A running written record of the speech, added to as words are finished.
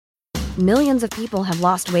Millions of people have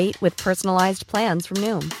lost weight with personalized plans from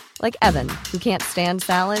Noom. Like Evan, who can't stand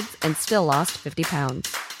salads and still lost 50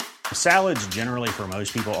 pounds. Salads generally for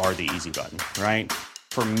most people are the easy button, right?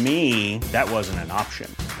 For me, that wasn't an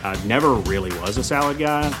option. I never really was a salad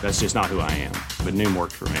guy. That's just not who I am. But Noom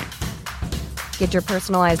worked for me. Get your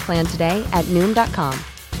personalized plan today at Noom.com.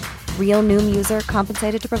 Real Noom user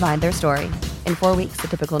compensated to provide their story. In 4 weeks, the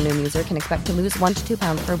typical Noom user can expect to lose 1 to 2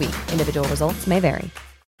 pounds per week. Individual results may vary.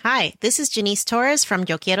 Hi, this is Janice Torres from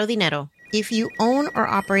Yo Quiero Dinero. If you own or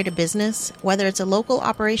operate a business, whether it's a local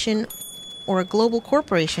operation or a global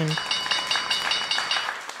corporation,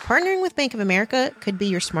 partnering with Bank of America could be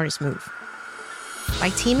your smartest move. By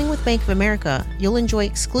teaming with Bank of America, you'll enjoy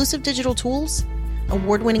exclusive digital tools,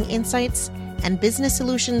 award-winning insights, and business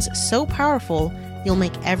solutions so powerful, you'll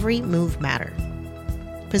make every move matter.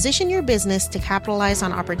 Position your business to capitalize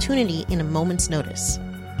on opportunity in a moment's notice.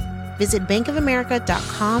 Visit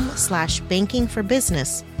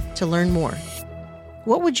bankofamerica.com/bankingforbusiness to learn more.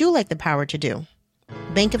 What would you like the power to do?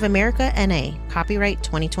 Bank of America N.A., copyright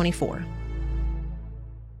 2024.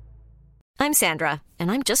 I'm Sandra, and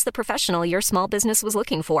I'm just the professional your small business was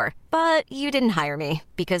looking for. But you didn't hire me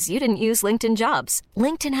because you didn't use LinkedIn Jobs.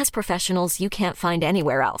 LinkedIn has professionals you can't find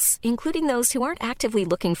anywhere else, including those who aren't actively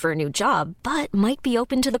looking for a new job, but might be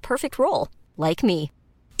open to the perfect role, like me.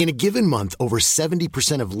 In a given month, over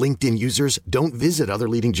 70% of LinkedIn users don't visit other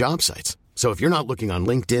leading job sites. So if you're not looking on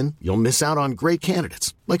LinkedIn, you'll miss out on great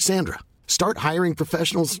candidates like Sandra. Start hiring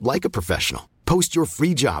professionals like a professional. Post your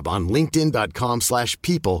free job on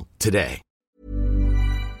linkedin.com/people today.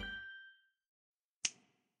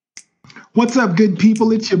 What's up, good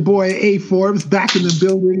people? It's your boy A. Forbes back in the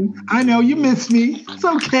building. I know you missed me. It's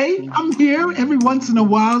okay. I'm here. Every once in a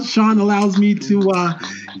while, Sean allows me to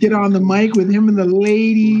get on the mic with him and the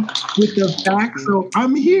lady with the facts. So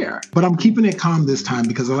I'm here. But I'm keeping it calm this time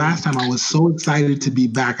because the last time I was so excited to be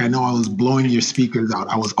back. I know I was blowing your speakers out.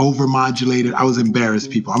 I was overmodulated. I was embarrassed,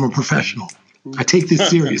 people. I'm a professional. I take this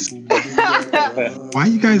seriously. Why are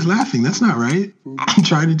you guys laughing? That's not right. I'm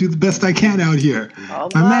trying to do the best I can out here.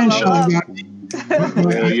 My man Sean got me.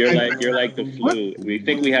 You're like the flu. We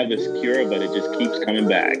think we have this cure, but it just keeps coming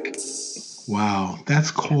back. Wow,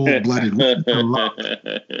 that's cold-blooded.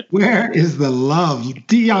 Where is the love?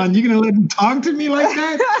 Dion, you gonna let him talk to me like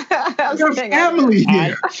that? Your family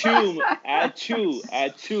here. I chew.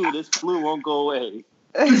 This flu won't go away.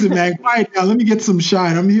 Listen, man, quiet down. Let me get some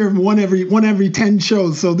shine. I'm here one every 10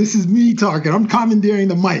 shows, so this is me talking. I'm commandeering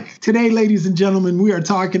the mic. Today, ladies and gentlemen, we are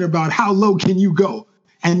talking about how low can you go?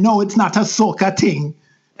 And no, it's not a soca ting,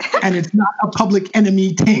 and it's not a public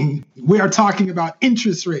enemy ting. We are talking about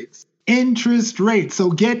interest rates. Interest rates.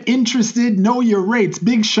 So get interested, know your rates.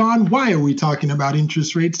 Big Sean, why are we talking about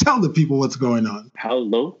interest rates? Tell the people what's going on. How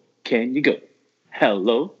low can you go? How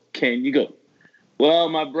low can you go? Well,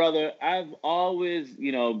 my brother, I've always,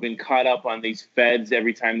 been caught up on these feds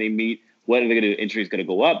every time they meet. What are they going to do? Interest is going to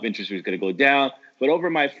go up. Interest is going to go down. But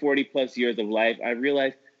over my 40 plus years of life, I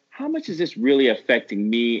realized how much is this really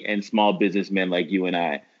affecting me and small businessmen like you and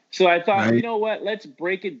I? So I thought, You know what? Let's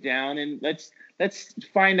break it down and let's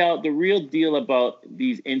find out the real deal about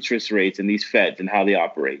these interest rates and these feds and how they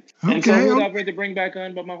operate. Okay. And so without further to bring back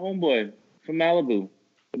on, but my homeboy from Malibu,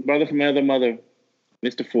 the brother from my other mother,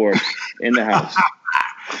 Mr. Forbes, in the house.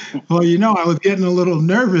 Well, I was getting a little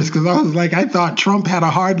nervous because I thought Trump had a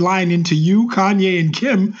hard line into you, Kanye, and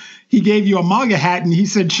Kim. He gave you a MAGA hat and he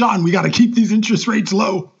said, Sean, we got to keep these interest rates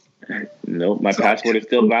low. Nope, my passport is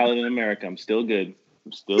still valid in America. I'm still good.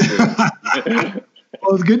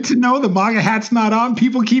 Well, it's good to know the MAGA hat's not on.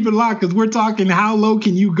 People keep it locked because we're talking how low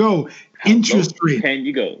can you go? Interest rate. Can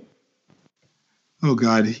you go? Oh,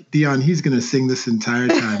 God. Dion, he's going to sing this entire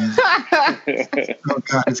time. Oh,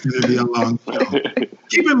 God, it's going to be a long show.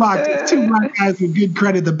 Keep it locked. It's Two Black Guys with Good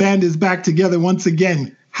Credit. The band is back together once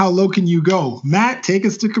again. How low can you go? Matt, take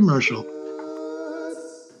us to commercial.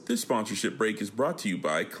 This sponsorship break is brought to you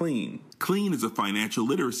by Clean. Clean is a financial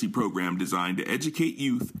literacy program designed to educate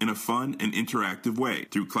youth in a fun and interactive way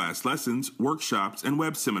through class lessons, workshops, and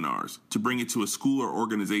web seminars. To bring it to a school or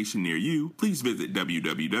organization near you, please visit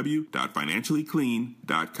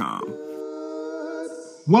www.financiallyclean.com.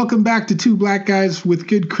 Welcome back to Two Black Guys with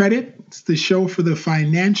Good Credit. It's the show for the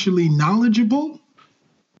financially knowledgeable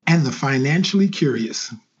and the financially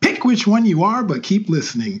curious. Pick which one you are, but keep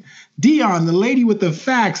listening. Dion, the lady with the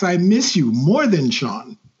facts, I miss you more than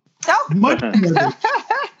Sean. Oh. Much more than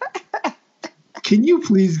Can you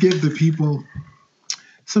please give the people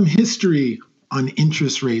some history on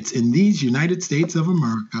interest rates in these United States of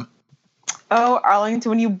America? Oh, Arlington,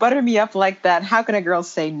 when you butter me up like that, how can a girl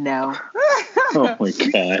say no? Oh, my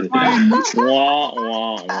God. Wah,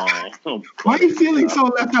 wah, wah. Why are you feeling so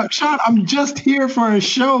left out? Sean, I'm just here for a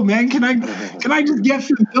show, man. Can I just get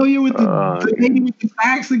familiar with the lady with the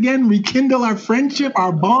facts again? Rekindle our friendship,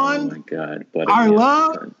 our bond, oh my God, our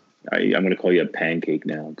love. I'm going to call you a pancake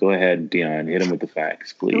now. Go ahead, Dion. Hit him with the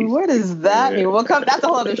facts, please. What does that mean? We'll come. That's a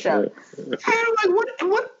whole other show. Hey, I'm like,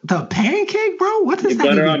 what? The pancake, bro? What does that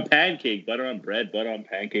butter mean? on pancake, butter on bread, butter on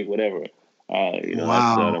pancake, whatever.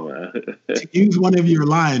 Wow. To use one of your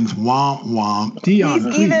lines, womp womp.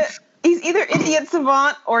 Dion, he's either idiot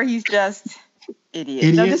savant or he's just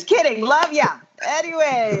idiot. No, just kidding. Love ya.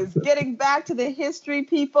 Anyways, getting back to the history,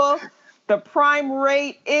 people. The prime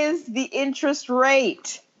rate is the interest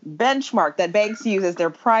rate benchmark that banks use as their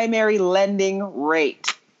primary lending rate.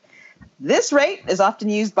 This rate is often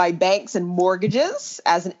used by banks and mortgages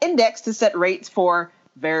as an index to set rates for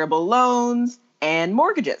variable loans and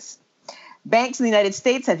mortgages. Banks in the United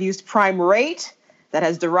States have used prime rate that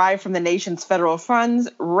has derived from the nation's federal funds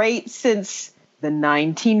rate since the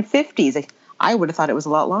 1950s. I would have thought it was a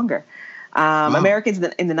lot longer. Americans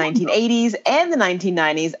in the 1980s and the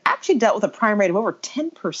 1990s actually dealt with a prime rate of over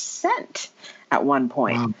 10% at one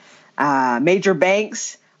point. Wow. Major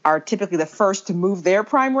banks are typically the first to move their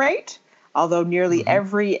prime rate, although nearly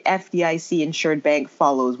every FDIC-insured bank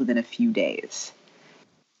follows within a few days.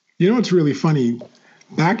 You know what's really funny?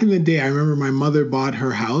 Back in the day, I remember my mother bought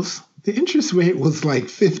her house. The interest rate was like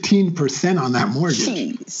 15% on that mortgage.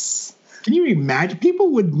 Jeez. Can you imagine?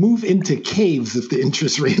 People would move into caves if the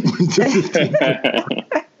interest rate went to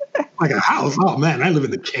 15%. Like a house. Oh, man, I live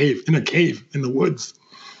in a cave in the woods.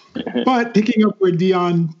 But picking up where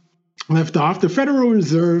Dion left off, the Federal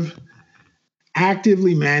Reserve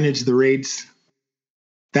actively managed the rates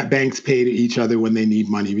that banks pay to each other when they need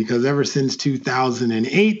money, because ever since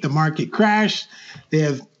 2008, the market crashed. They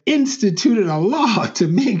have instituted a law to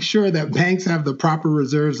make sure that banks have the proper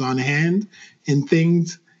reserves on hand in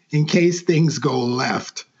case things go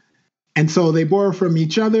left. And so they borrow from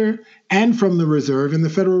each other and from the reserve, and the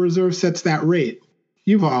Federal Reserve sets that rate.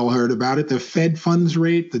 You've all heard about it, the Fed funds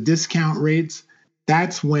rate, the discount rates.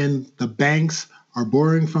 That's when the banks are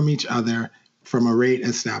borrowing from each other from a rate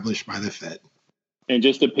established by the Fed. And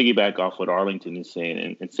just to piggyback off what Arlington is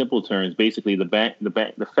saying, in simple terms, basically the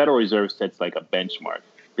Federal Reserve sets like a benchmark.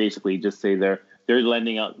 Basically, just say they're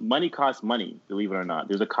lending out. Money costs money, believe it or not.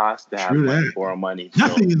 There's a cost to have money, borrow money.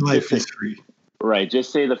 Nothing in life is free. Right.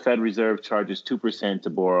 Just say the Fed Reserve charges 2% to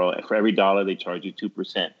borrow. For every dollar, they charge you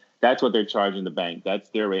 2%. That's what they're charging the bank. That's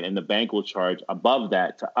their rate. And the bank will charge above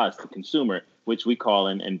that to us, the consumer, which we call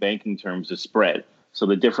in banking terms the spread. So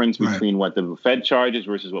the difference between what the Fed charges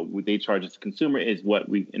versus what they charge as the consumer is what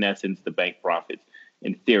we, in essence, the bank profits.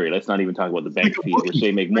 In theory, let's not even talk about the bank fees, which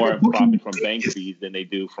they make more profit from bank fees than they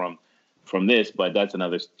do from this. But that's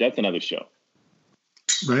another show.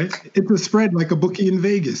 Right? It's a spread like a bookie in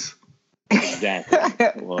Vegas.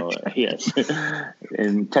 Exactly. Well, yes.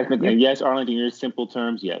 And technically, yes, Arlington, in simple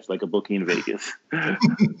terms, yes, like a bookie in Vegas.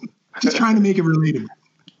 Just trying to make it relatable.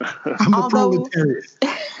 I'm a proletariat.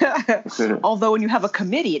 Although when you have a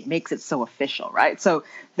committee, it makes it so official, right? So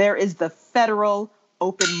there is the Federal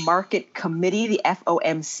Open Market Committee, the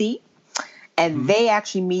FOMC, and they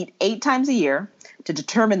actually meet 8 times a year to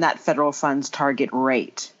determine that federal funds target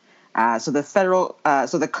rate. So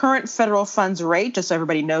the current federal funds rate, just so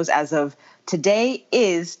everybody knows, as of today,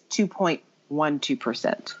 is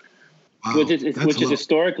 2.12%. Wow, which is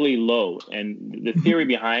historically low. And the theory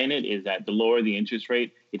behind it is that the lower the interest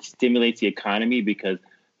rate, it stimulates the economy because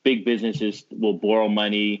big businesses will borrow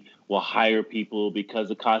money, will hire people because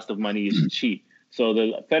the cost of money is cheap. So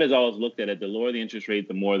the Fed has always looked at it, the lower the interest rate,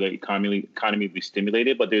 the more the economy will be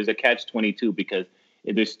stimulated. But there's a catch-22 because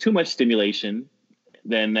if there's too much stimulation,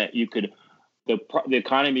 then that the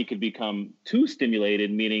economy could become too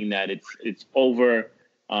stimulated, meaning that it's over.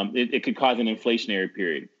 It could cause an inflationary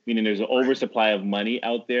period, meaning there's an oversupply of money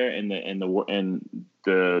out there in the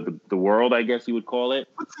world, I guess you would call it.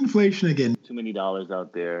 What's inflation again? Too many dollars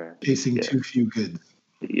out there. Chasing too few goods.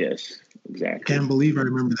 Yes, exactly. Can't believe I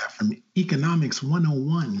remember that from Economics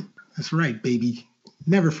 101. That's right, baby.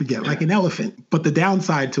 Never forget, like an elephant. But the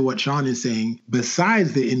downside to what Sean is saying,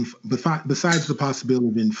 besides the possibility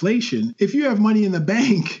of inflation, if you have money in the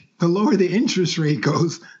bank, the lower the interest rate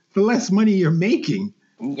goes, the less money you're making.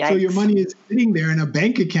 Yikes. So your money is sitting there in a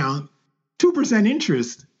bank account, 2%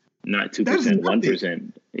 interest. Not 2%,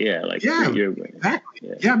 1%. Yeah, Exactly.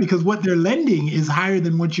 Yeah, because what they're lending is higher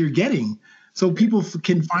than what you're getting. So people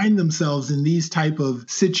can find themselves in these type of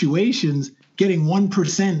situations getting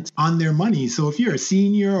 1% on their money. So if you're a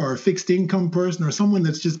senior or a fixed income person or someone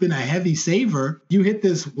that's just been a heavy saver, you hit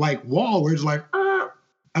this like wall where it's like,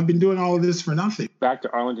 I've been doing all of this for nothing. Back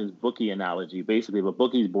to Arlington's bookie analogy. Basically, if a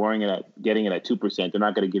bookie's getting it at 2%, they're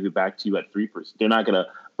not going to give it back to you at 3%. They're not going to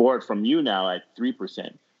borrow it from you now at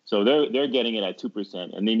 3%. So they're getting it at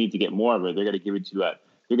 2%, and they need to get more of it. They're going to give it to you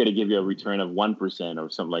they're going to give you a return of 1% or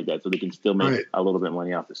something like that, so they can still make a little bit of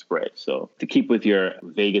money off the spread. So to keep with your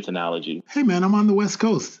Vegas analogy. Hey man, I'm on the West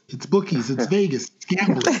Coast. It's bookies. It's Vegas. It's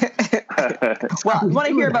gambling. Well, you want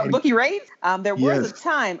to hear about bookie rates? There was a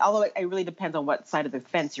time, although it really depends on what side of the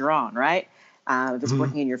fence you're on, right? If it's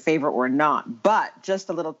working in your favor or not. But just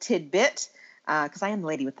a little tidbit, because I am the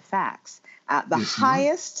lady with the facts. The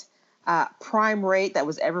highest prime rate that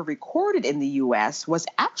was ever recorded in the U.S. was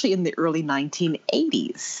actually in the early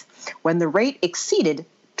 1980s, when the rate exceeded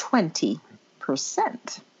 20%.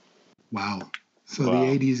 Wow. So the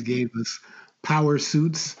 80s gave us power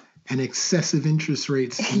suits and excessive interest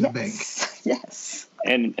rates in the bank. Yes.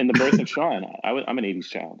 And the birth of Sean. I'm an 80s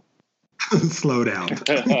child. Slow down.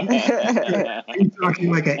 Are you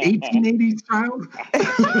talking like an 1880s child?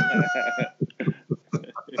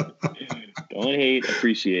 Don't hate,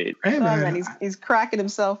 appreciate. Hey, man. He's cracking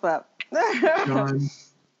himself up. John,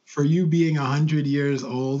 for you being 100 years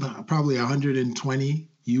old, probably 120,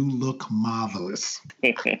 you look marvelous.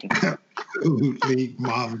 Absolutely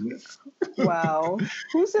marvelous. Wow.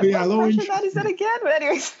 Who said that? He said again? But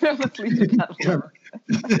anyways, let's leave it that way.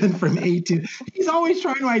 And from 18, he's always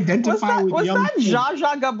trying to identify with young people. Was that Zsa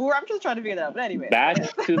Zsa Gabor? I'm just trying to figure that out. But anyway. Back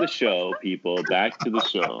to the show, people. Back to the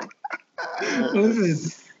show.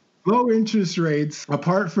 Listen, low interest rates,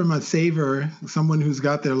 apart from a saver, someone who's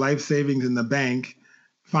got their life savings in the bank,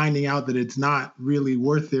 finding out that it's not really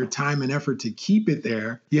worth their time and effort to keep it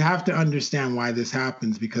there, you have to understand why this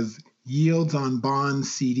happens, because yields on bonds,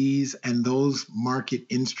 CDs, and those market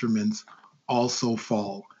instruments also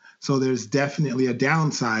fall. So there's definitely a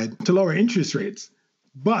downside to lower interest rates.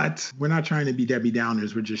 But we're not trying to be Debbie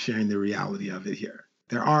Downers. We're just sharing the reality of it here.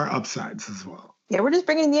 There are upsides as well. Yeah, we're just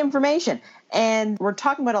bringing the information. And we're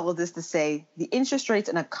talking about all of this to say the interest rates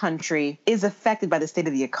in a country is affected by the state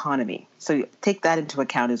of the economy. So take that into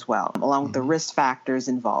account as well, along with the risk factors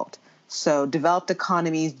involved. So developed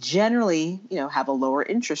economies generally, have a lower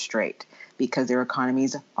interest rate because their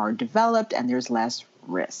economies are developed and there's less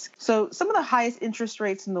risk. So some of the highest interest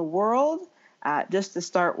rates in the world, just to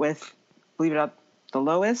start with, believe it or not, the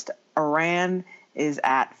lowest, Iran is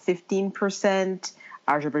at 15%.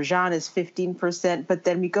 Azerbaijan is 15%, but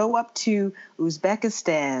then we go up to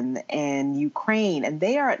Uzbekistan and Ukraine, and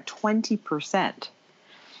they are at 20%.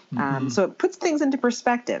 So it puts things into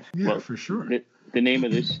perspective. Yeah, for sure. The name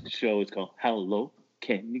of this show is called How Low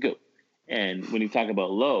Can You Go? And when you talk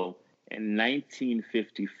about low, in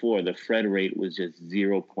 1954, the Fed rate was just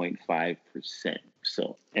 0.5%.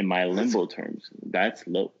 So in my limbo terms, that's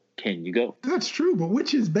low. Can you go? That's true, but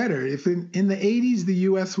which is better? If in the 80s, the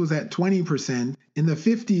U.S. was at 20%, in the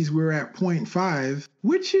 50s, we're at 0.5,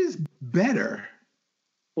 which is better?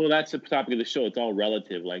 Well, that's the topic of the show. It's all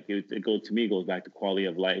relative. Like it goes back to quality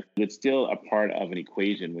of life. It's still a part of an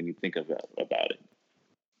equation when you think about it.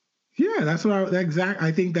 Yeah, that's what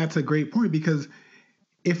I think that's a great point, because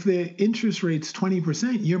if the interest rate's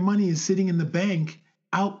 20%, your money is sitting in the bank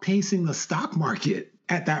outpacing the stock market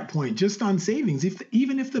at that point, just on savings.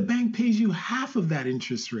 Even if the bank pays you half of that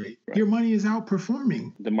interest rate, your money is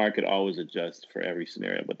outperforming. The market always adjusts for every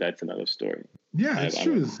scenario, but that's another story. Yeah, it's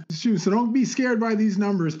true. It's true. So don't be scared by these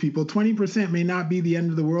numbers, people. 20% may not be the end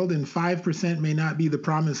of the world, and 5% may not be the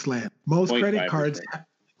promised land. Most credit cards,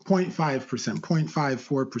 0.5%,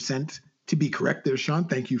 0.54% to be correct there, Sean.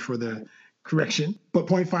 Thank you for the correction. But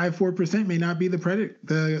 0.54% may not be the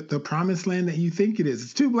promised land that you think it is.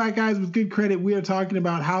 It's two black guys with good credit. We are talking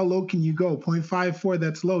about how low can you go? 0.54,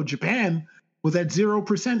 that's low. Japan was at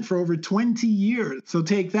 0% for over 20 years. So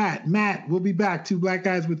take that. Matt, we'll be back. Two black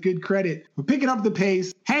guys with good credit. We're picking up the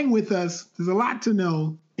pace. Hang with us. There's a lot to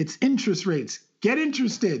know. It's interest rates. Get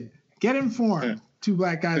interested. Get informed. Two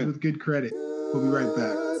black guys with good credit. We'll be right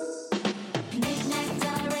back.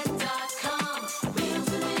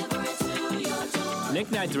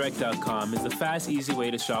 KnickKnackDirect.com is the fast, easy way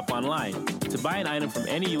to shop online. To buy an item from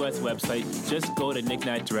any U.S. website, just go to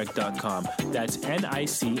KnickKnackDirect.com. That's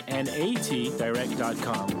NICNAT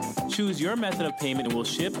Direct.com. Choose your method of payment and we'll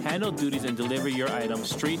ship, handle duties, and deliver your item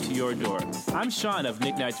straight to your door. I'm Sean of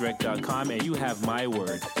KnickKnackDirect.com, and you have my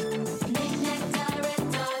word.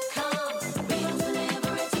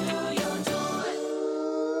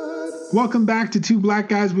 Welcome back to Two Black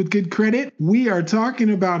Guys with Good Credit. We are talking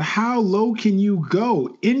about how low can you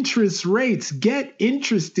go? Interest rates. Get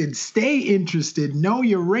interested. Stay interested. Know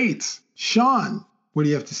your rates. Sean, what do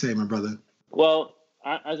you have to say, my brother? Well,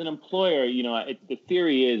 as an employer, the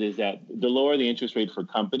theory is that the lower the interest rate for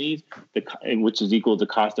companies, which is equal to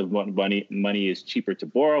cost of money is cheaper to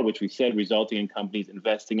borrow, which we said resulting in companies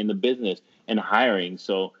investing in the business and hiring.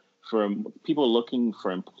 So for people looking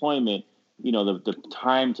for employment, the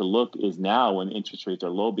time to look is now when interest rates are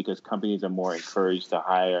low because companies are more encouraged to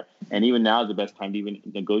hire. And even now is the best time to even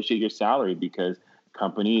negotiate your salary because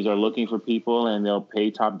companies are looking for people and they'll pay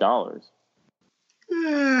top dollars.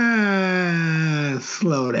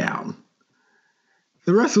 Slow down.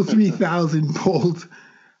 The Russell 3000 polled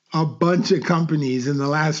a bunch of companies in the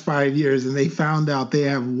last 5 years, and they found out they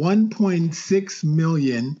have 1.6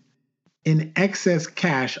 million in excess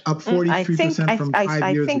cash, up 43% from 5 years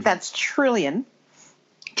ago. I think that's trillion.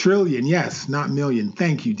 Trillion, yes, not million.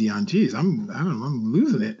 Thank you, Dion. Geez, I'm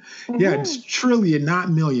losing it. Mm-hmm. Yeah, it's trillion, not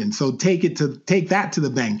million. So take that to the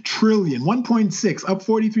bank. Trillion, 1.6, up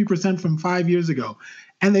 43% from 5 years ago.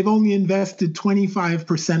 And they've only invested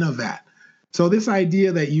 25% of that. So this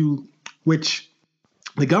idea that which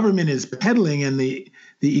the government is peddling and the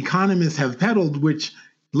economists have peddled, which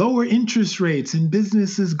lower interest rates and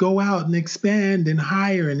businesses go out and expand and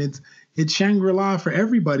hire and it's Shangri-La for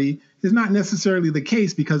everybody, is not necessarily the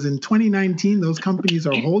case because in 2019, those companies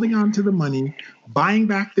are holding on to the money, buying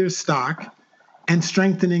back their stock, and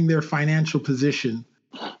strengthening their financial position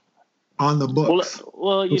on the books,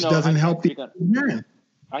 which doesn't help the man.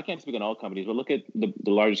 I can't speak on all companies, but look at the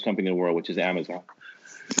largest company in the world, which is Amazon.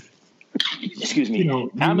 Excuse me.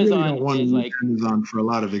 Amazon really is like Amazon for a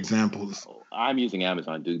lot of examples. I'm using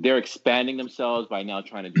Amazon, dude. They're expanding themselves by now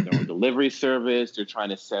trying to do their own delivery service. They're trying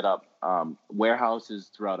to set up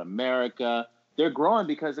warehouses throughout America. They're growing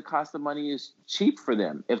because the cost of money is cheap for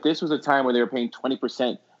them. If this was a time where they were paying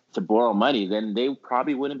 20% to borrow money, then they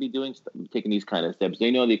probably wouldn't be taking these kind of steps.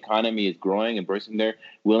 They know the economy is growing and bursting. They're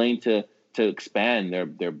willing to expand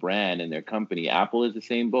their brand and their company. Apple is the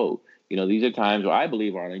same boat. These are times where I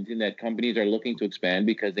believe, Arlington, that companies are looking to expand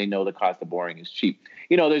because they know the cost of borrowing is cheap.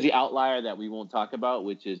 There's the outlier that we won't talk about,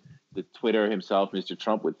 which is the Twitter himself, Mr.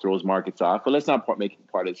 Trump, which throws markets off. But let's not make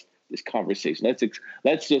it part of this conversation.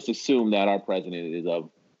 Let's just assume that our president is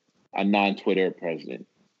a non-Twitter president.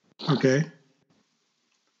 Okay.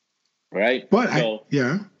 Right? But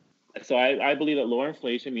So I believe that lower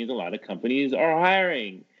inflation means a lot of companies are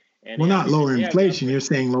hiring. And not lower inflation. You're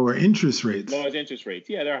saying lower interest rates. Lower interest rates.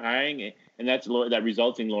 Yeah, they're hiring, and that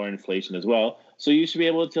results in lower inflation as well. So you should be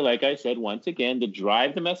able to, like I said, once again, to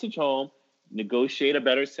drive the message home, negotiate a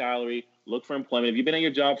better salary, look for employment. If you've been at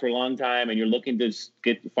your job for a long time and you're looking to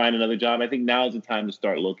find another job, I think now is the time to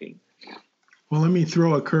start looking. Well, let me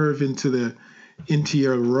throw a curve into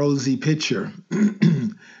your rosy picture.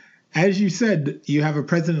 As you said, you have a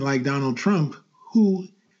president like Donald Trump who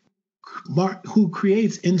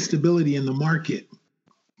creates instability in the market.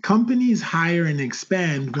 Companies hire and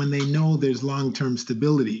expand when they know there's long-term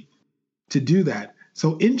stability to do that.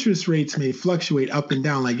 So interest rates may fluctuate up and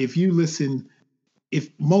down. Like if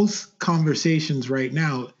most conversations right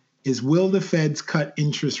now is, will the Feds cut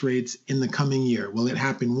interest rates in the coming year? Will it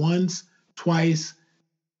happen once, twice,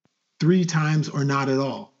 3 times, or not at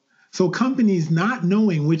all? So companies not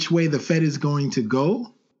knowing which way the Fed is going to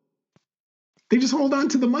go, they just hold on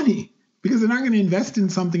to the money because they're not going to invest in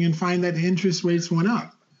something and find that the interest rates went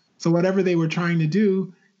up. So whatever they were trying to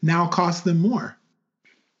do now costs them more.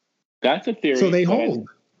 That's a theory. So they hold.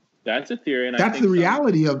 That's a theory. And that's the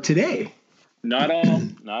reality of today. Not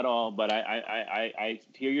all, but I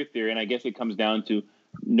hear your theory. And I guess it comes down to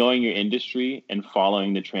knowing your industry and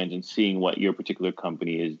following the trends and seeing what your particular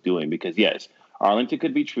company is doing. Because yes, Arlington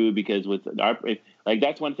could be true because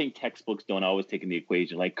that's one thing textbooks don't always take in the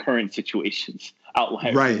equation, like current situations,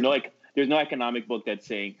 outliers. Right. There's no economic book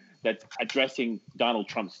that's addressing Donald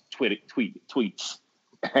Trump's tweets.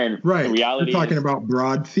 And right. The reality We're talking about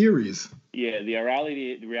broad theories. Yeah, the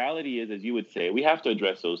reality is, as you would say, we have to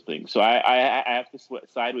address those things. So I have to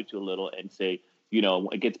side with you a little and say,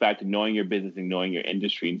 it gets back to knowing your business and knowing your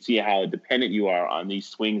industry and see how dependent you are on these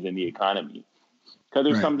swings in the economy. Because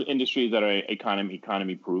there's some industries that are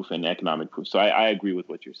economy proof and economic proof. So I agree with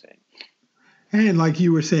what you're saying. And like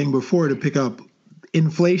you were saying before, to pick up,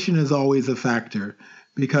 inflation is always a factor.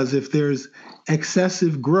 Because if there's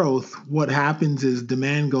excessive growth, what happens is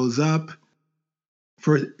demand goes up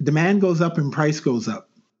and price goes up.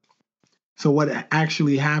 So what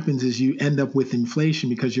actually happens is you end up with inflation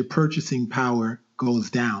because your purchasing power goes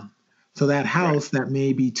down. So that house that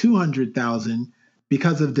may be $200,000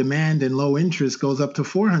 because of demand and low interest goes up to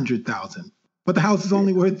 $400,000. But the house is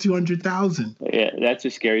only worth $200,000. Yeah, that's the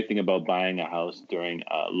scary thing about buying a house during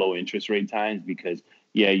low interest rate times because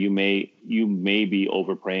you may be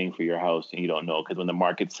overpaying for your house and you don't know, because when the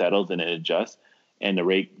market settles and it adjusts, and the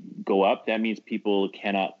rate go up, that means people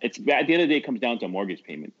cannot. It's at the end of the day, it comes down to a mortgage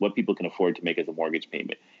payment. What people can afford to make as a mortgage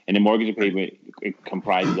payment, and the mortgage payment it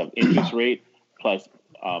comprises of interest rate plus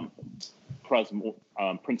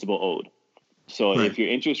principal owed. So if your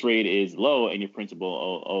interest rate is low and your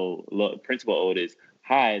principal owed is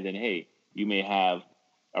high, then hey, you may have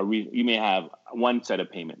one set of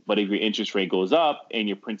payment. But if your interest rate goes up and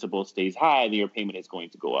your principal stays high, then your payment is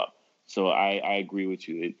going to go up. So I agree with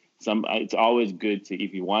you. It's always good to,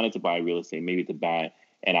 if you wanted to buy real estate, maybe to buy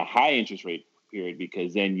at a high interest rate period,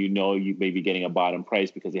 because then you may be getting a bottom price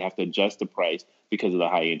because they have to adjust the price because of the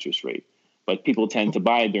high interest rate. But people tend to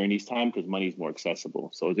buy during these times because money is more accessible.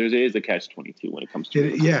 So there is a catch-22 when it comes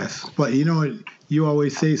to it. Yes, but you know what? You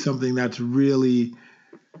always say something that's really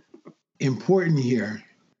important here.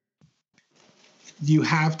 You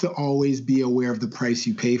have to always be aware of the price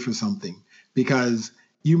you pay for something, because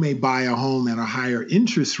you may buy a home at a higher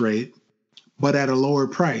interest rate, but at a lower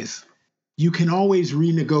price. You can always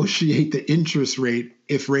renegotiate the interest rate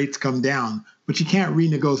if rates come down, but you can't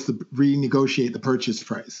renegotiate the purchase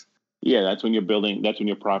price. Yeah, that's when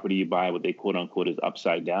your property you buy, what they quote unquote is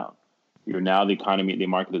upside down. The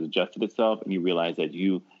market has adjusted itself, and you realize that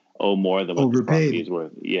you owe more than what the property is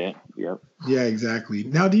worth. Yeah, yep. Yeah, exactly.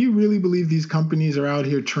 Now, do you really believe these companies are out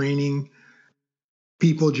here training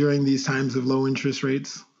people during these times of low interest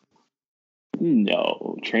rates?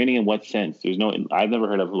 No. Training in what sense? I've never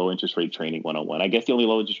heard of low interest rate training 101. I guess the only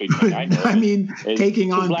low interest rate training I know I mean,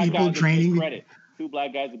 taking on people training. Two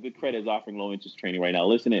black guys with good credit is offering low interest training right now.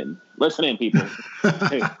 Listen in, people.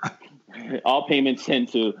 All payments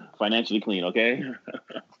sent to Financially Clean, okay?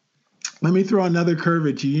 Let me throw another curve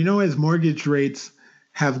at you. As mortgage rates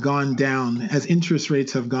have gone down, as interest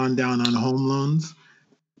rates have gone down on home loans,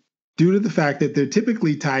 due to the fact that they're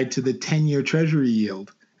typically tied to the 10-year Treasury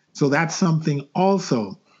yield. So that's something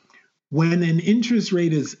also. When an interest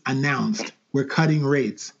rate is announced, we're cutting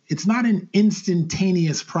rates. It's not an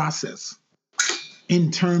instantaneous process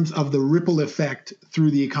in terms of the ripple effect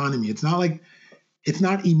through the economy. It's not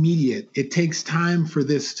immediate. It takes time for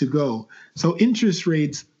this to go. So interest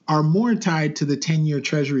rates are more tied to the 10-year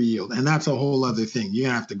Treasury yield, and that's a whole other thing. You're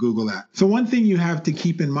going to have to Google that. So one thing you have to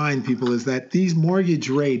keep in mind, people, is that these mortgage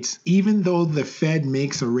rates, even though the Fed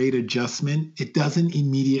makes a rate adjustment, it doesn't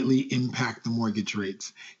immediately impact the mortgage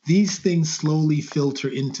rates. These things slowly filter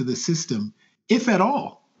into the system, if at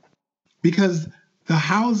all, because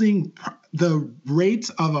the rates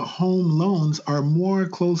of a home loans are more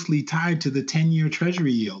closely tied to the 10-year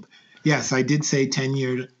Treasury yield. Yes, I did say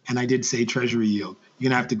 10-year and I did say Treasury yield. You're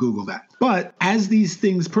going to have to Google that. But as these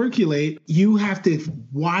things percolate, you have to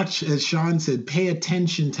watch, as Sean said, pay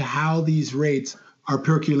attention to how these rates are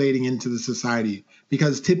percolating into the society.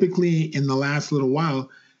 Because typically in the last little while,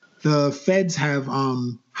 the feds have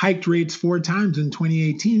hiked rates 4 times in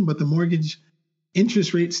 2018, but the mortgage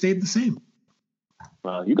interest rate stayed the same.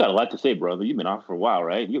 Well, you got a lot to say, brother. You've been off for a while,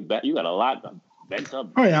 right? You got a lot bent up.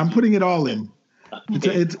 Oh, yeah, I'm putting it all in.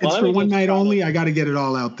 Okay. It's for one night only. I got to get it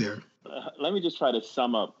all out there. Let me just try to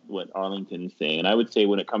sum up what Arlington is saying. And I would say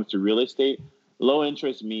when it comes to real estate, low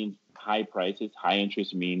interest means high prices. High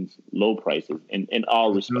interest means low prices in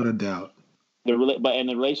all respects. Not a doubt. The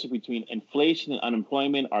relationship between inflation and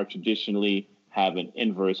unemployment are traditionally have an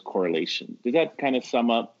inverse correlation. Does that kind of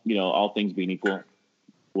sum up, all things being equal,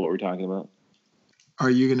 what we're talking about? Are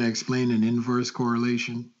you going to explain an inverse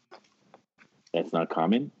correlation? That's not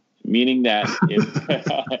common. Meaning that if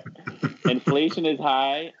inflation is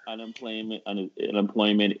high, unemployment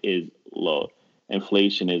is low.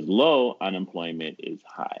 Inflation is low, unemployment is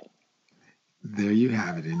high. There you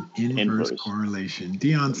have it, an inverse correlation.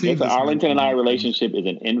 Dion, say the Arlington and I relationship is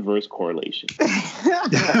an inverse correlation. By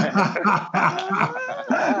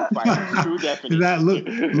true definition. That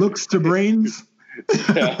looks to brains?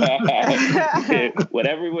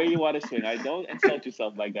 Whatever way you want to swing. Don't insult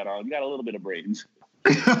yourself like that, Arlen. You got a little bit of brains.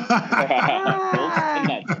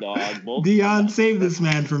 Dion, save this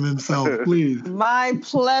man from himself, please. My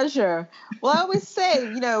pleasure. Well, I always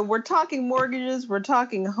say, we're talking mortgages, we're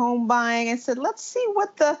talking home buying. I said, let's see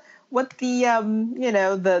what the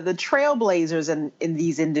trailblazers in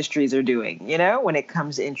these industries are doing, when it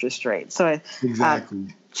comes to interest rates. So I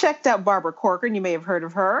checked out Barbara Corcoran. You may have heard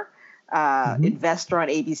of her. Investor on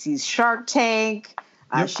ABC's Shark Tank.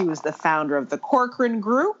 She was the founder of the Corcoran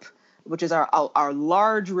Group, which is our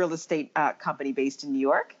large real estate company based in New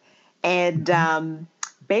York. And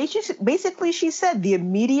basically, she said the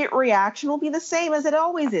immediate reaction will be the same as it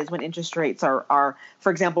always is when interest rates are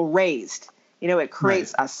for example, raised. It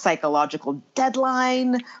creates a psychological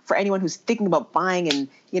deadline for anyone who's thinking about buying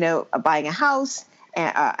buying a house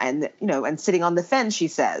and sitting on the fence, she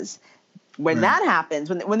says. when that happens,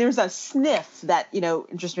 when there's a sniff that,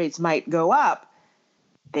 interest rates might go up,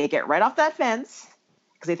 they get right off that fence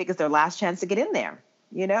because they think it's their last chance to get in there,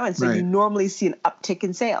 and so you normally see an uptick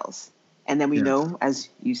in sales. And then we know, as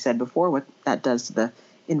you said before, what that does to the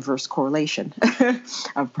inverse correlation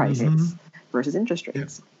of prices versus interest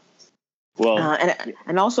rates. Well,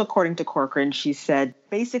 and also according to Corcoran, she said,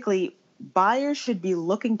 basically, buyers should be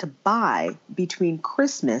looking to buy between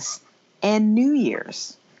Christmas and New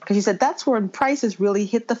Year's. Because she said that's when prices really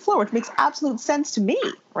hit the floor, which makes absolute sense to me,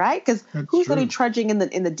 right? Because who's really trudging in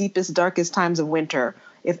the deepest, darkest times of winter,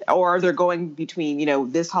 or they're going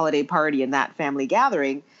between, this holiday party and that family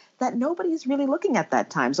gathering, that nobody's really looking at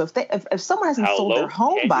that time. So if someone hasn't sold their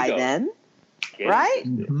home by then, right?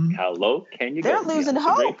 How low can you go? They're losing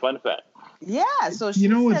hope. Great fun fact. Yeah, so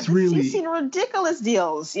she's seen ridiculous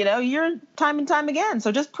deals, you're time and time again.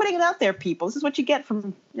 So just putting it out there, people. This is what you get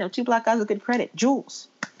from, two black guys with good credit. Jules.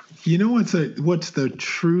 What's the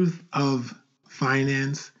truth of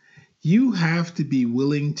finance? You have to be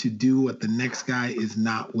willing to do what the next guy is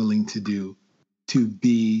not willing to do to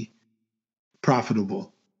be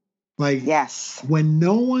profitable. When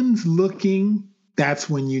no one's looking, that's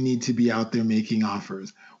when you need to be out there making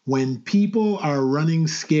offers. When people are running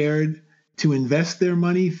scared to invest their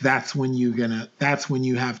money, that's when you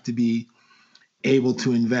have to be able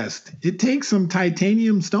to invest. It takes some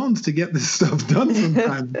titanium stones to get this stuff done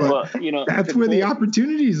sometimes, but that's where the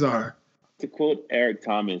opportunities are. To quote Eric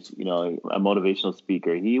Thomas, a motivational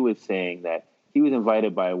speaker, he was saying that he was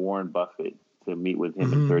invited by Warren Buffett to meet with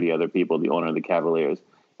him and 30 other people, the owner of the Cavaliers.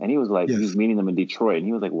 And he was like, he was meeting them in Detroit. And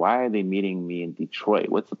he was like, why are they meeting me in Detroit?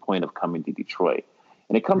 What's the point of coming to Detroit?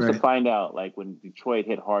 And it comes to find out, when Detroit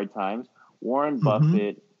hit hard times, Warren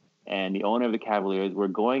Buffett and the owner of the Cavaliers were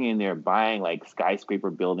going in there buying skyscraper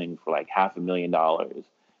buildings for $500,000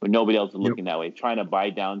 when nobody else was looking that way, trying to buy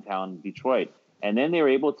downtown Detroit. And then they were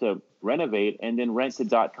able to renovate and then rent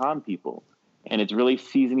to .com people. And it's really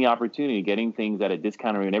seizing the opportunity, getting things at a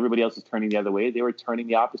discount rate. When everybody else is turning the other way, they were turning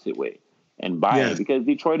the opposite way and buying because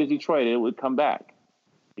Detroit is Detroit. It would come back.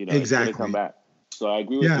 Exactly. It would come back. So I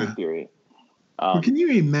agree with your theory. Well, can you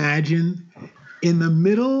imagine in the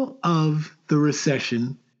middle of the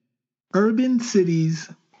recession, urban cities,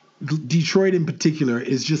 Detroit in particular,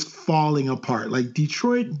 is just falling apart.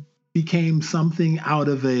 Detroit became something out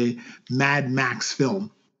of a Mad Max film.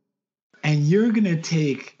 And you're going to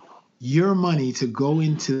take your money to go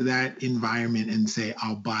into that environment and say,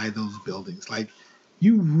 I'll buy those buildings.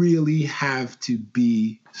 You really have to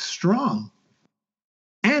be strong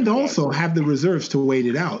and also have the reserves to wait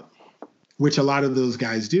it out, which a lot of those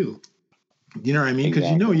guys do. You know what I mean? Because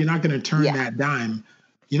you're not going to turn that dime.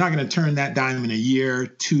 You're not going to turn that dime in a year,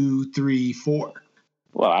 2, 3, 4.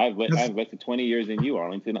 Well, I've invested 20 years in you,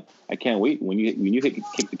 Arlington. I can't wait. When you kick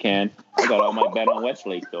the can, I got all my bet on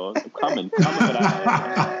Westlake, though. I'm coming for that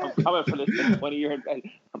house. I'm coming for this 20-year bet.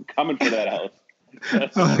 I'm coming for that house.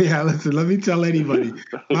 Listen, let me tell anybody.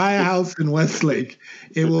 My house in Westlake,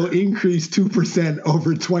 it will increase 2%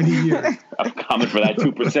 over 20 years. I'm coming for that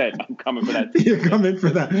 2%. I'm coming for that 2%. You're coming for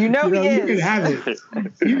that. You can have it.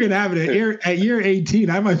 You can have it. At year 18,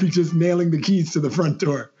 I might be just nailing the keys to the front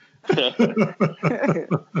door.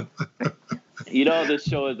 This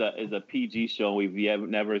show is a PG show. We have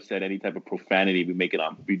never said any type of profanity.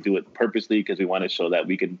 We do it purposely because we want to show that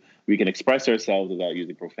we can express ourselves without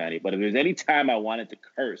using profanity. But if there's any time I wanted to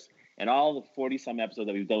curse, and all the 40-some episodes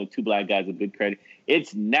that we've done with two black guys with good credit,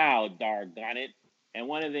 it's now, doggone it. And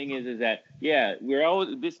one of the things is that we're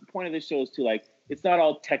always, this point of this show is to it's not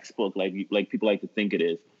all textbook like people like to think it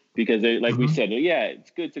is. Because we said,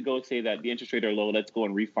 it's good to go say that the interest rate are low. Let's go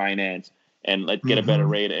and refinance and let's get a better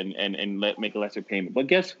rate and make a lesser payment. But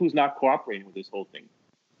guess who's not cooperating with this whole thing?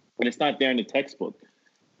 And it's not there in the textbook.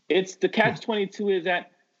 It's the catch-22 is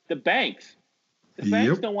that the banks. The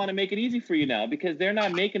banks don't want to make it easy for you now because they're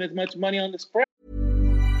not making as much money on the spread.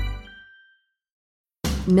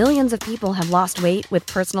 Millions of people have lost weight with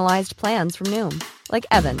personalized plans from Noom. Like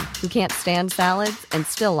Evan, who can't stand salads and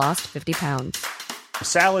still lost 50 pounds.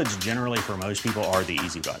 Salads generally for most people are the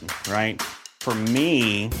easy button, right? For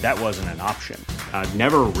me, that wasn't an option. I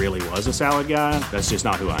never really was a salad guy. That's just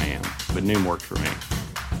not who I am. But Noom worked for me.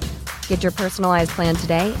 Get your personalized plan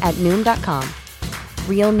today at Noom.com.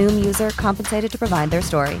 Real Noom user compensated to provide their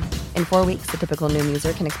story. In 4 weeks, the typical Noom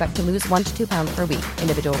user can expect to lose 1 to 2 pounds per week.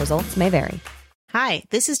 Individual results may vary. Hi,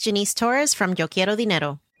 this is Janice Torres from Yo Quiero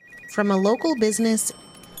Dinero. From a local business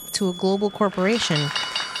to a global corporation,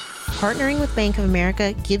 partnering with Bank of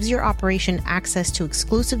America gives your operation access to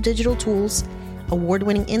exclusive digital tools,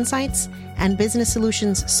 award-winning insights, and business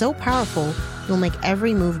solutions so powerful, you'll make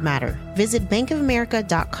every move matter. Visit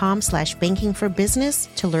bankofamerica.com/banking for business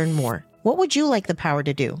to learn more. What would you like the power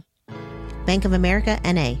to do? Bank of America,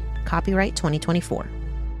 N.A., copyright 2024.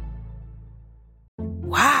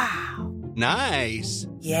 Wow. Nice.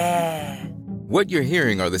 Yeah. What you're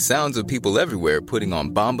hearing are the sounds of people everywhere putting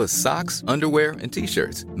on Bombas socks, underwear, and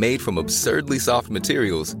T-shirts made from absurdly soft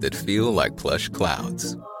materials that feel like plush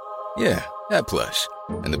clouds. Yeah, that plush.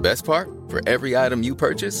 And the best part? For every item you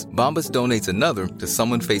purchase, Bombas donates another to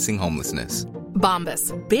someone facing homelessness.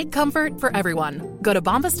 Bombas. Big comfort for everyone. Go to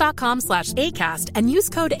bombas.com/ACAST and use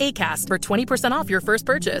code ACAST for 20% off your first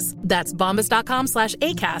purchase. That's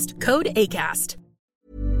bombas.com/ACAST. Code ACAST.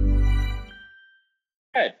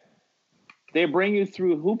 They bring you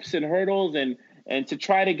through hoops and hurdles and to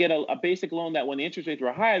try to get a basic loan that when the interest rates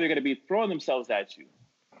were higher, they're going to be throwing themselves at you.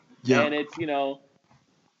 Yeah. And it's,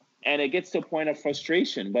 and it gets to a point of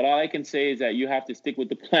frustration. But all I can say is that you have to stick with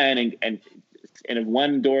the plan and if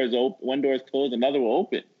one door is closed, another will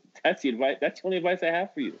open. That's the advice. That's the only advice I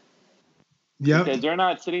have for you. Yeah. Because they're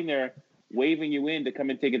not sitting there waving you in to come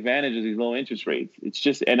and take advantage of these low interest rates. It's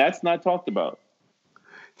just, and that's not talked about.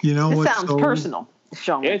 You know what? It sounds personal.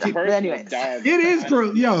 Sean, it's personal. Anyways. It is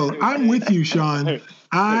I'm with you, Sean.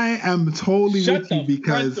 I am totally with you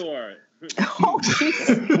because. Oh,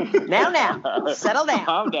 Jesus. Now, settle down.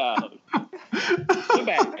 Calm down. Come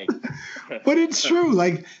back. But it's true.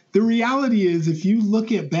 Like, the reality is, if you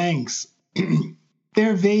look at banks,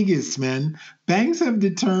 they're Vegas, man. Banks have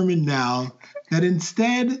determined now that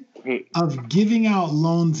instead of giving out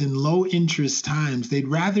loans in low interest times, they'd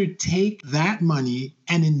rather take that money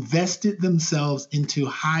and invest it themselves into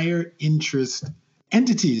higher interest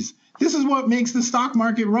entities. This is what makes the stock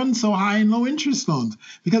market run so high in low interest loans,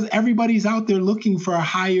 because everybody's out there looking for a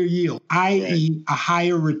higher yield, i.e. a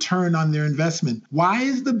higher return on their investment. Why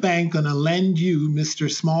is the bank going to lend you, Mr.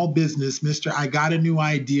 Small Business, Mr. I got a new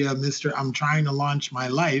idea, Mr. I'm trying to launch my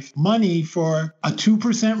life, money for a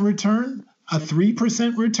 2% return? A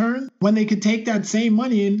 3% return, when they could take that same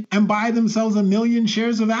money and buy themselves 1 million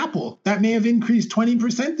shares of Apple that may have increased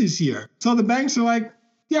 20% this year. So the banks are like,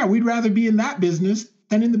 yeah, we'd rather be in that business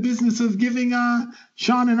than in the business of giving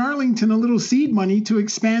Sean and Arlington a little seed money to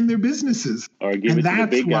expand their businesses. Or give it to the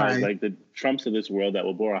big guys like the Trumps of this world that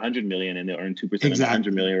will borrow $100 million and they'll earn 2% on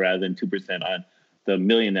 $100 million rather than 2% on the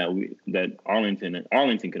million that Arlington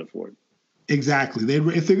can afford. Exactly.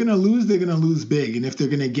 If they're going to lose big. And if they're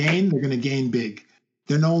going to gain, they're going to gain big.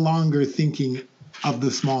 They're no longer thinking of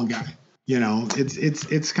the small guy.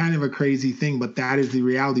 It's kind of a crazy thing, but that is the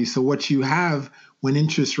reality. So what you have when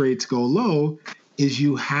interest rates go low is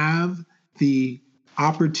you have the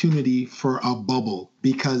opportunity for a bubble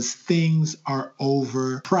because things are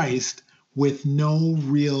overpriced with no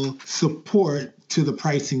real support to the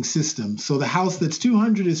pricing system. So the house that's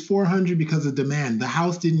 200 is 400 because of demand. The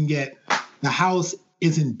house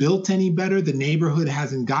isn't built any better. The neighborhood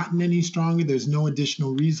hasn't gotten any stronger. There's no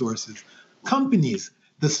additional resources. Companies,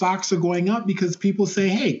 the stocks are going up because people say,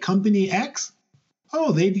 hey, company X,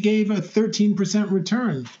 they gave a 13%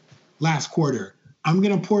 return last quarter. I'm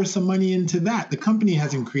going to pour some money into that. The company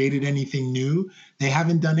hasn't created anything new. They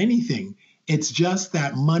haven't done anything. It's just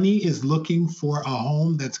that money is looking for a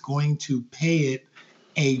home that's going to pay it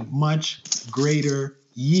a much greater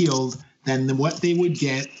yield than what they would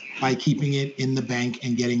get by keeping it in the bank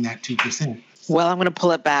and getting that 2%. Well, I'm going to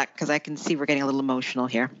pull it back because I can see we're getting a little emotional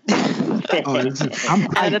here. I'm tight,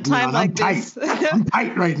 at a time like this. I'm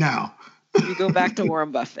tight right now. You go back to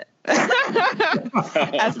Warren Buffett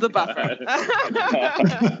as the buffer.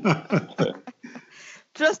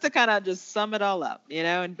 Just to kind of just sum it all up,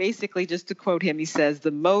 and basically just to quote him, he says,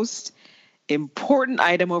 the most important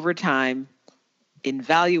item over time in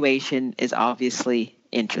valuation is obviously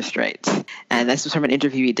interest rates. And this was from an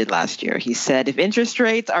interview he did last year. He said, if interest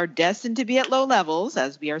rates are destined to be at low levels,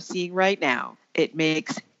 as we are seeing right now, it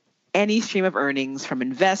makes any stream of earnings from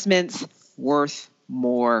investments worth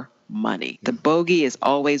more money. The bogey is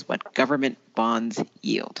always what government bonds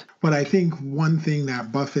yield. But I think one thing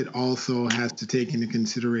that Buffett also has to take into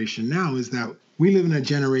consideration now is that we live in a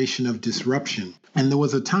generation of disruption. And there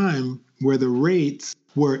was a time where the rates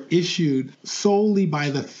were issued solely by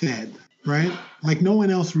the Fed, right? Like no one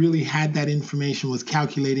else really had that information, was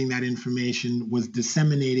calculating that information, was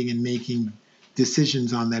disseminating and making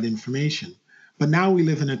decisions on that information. But now we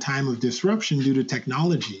live in a time of disruption due to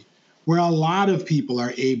technology, where a lot of people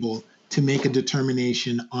are able to make a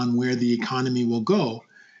determination on where the economy will go.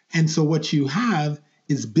 And so what you have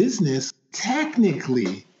is business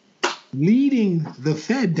technically leading the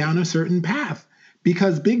Fed down a certain path,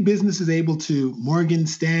 because big business is able to, Morgan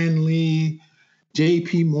Stanley,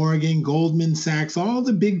 JP Morgan, Goldman Sachs, all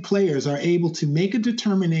the big players are able to make a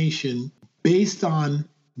determination based on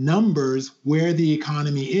numbers where the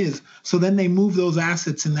economy is. So then they move those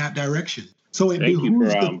assets in that direction. So it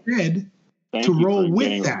behooves the Fed to roll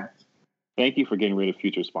with that. Thank you for getting rid of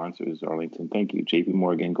future sponsors, Arlington. Thank you, JP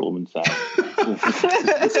Morgan, Goldman Sachs.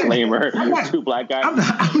 Disclaimer: two black guys. I'm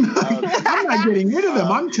not getting rid of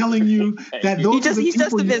them. I'm telling you that those are the he's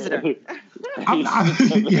just people a visitor.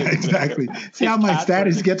 Yeah, exactly. See how my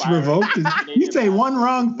status gets revoked? You say one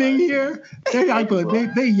wrong thing here,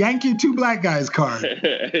 they yank your two black guys card.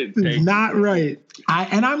 It's not right.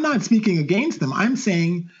 I'm not speaking against them. I'm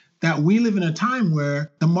saying that we live in a time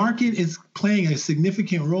where the market is playing a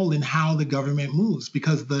significant role in how the government moves,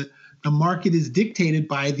 because the market is dictated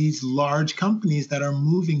by these large companies that are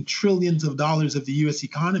moving trillions of dollars of the U.S.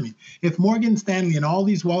 economy. If Morgan Stanley and all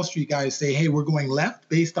these Wall Street guys say, hey, we're going left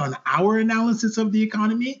based on our analysis of the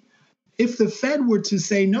economy, if the Fed were to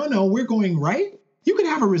say, no, we're going right, you could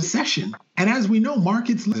have a recession. And as we know,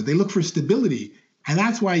 markets, they look for stability. And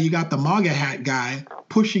that's why you got the MAGA hat guy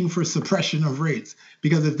pushing for suppression of rates.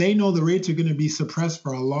 Because if they know the rates are going to be suppressed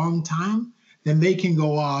for a long time, then they can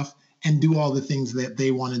go off and do all the things that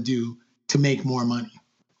they want to do to make more money.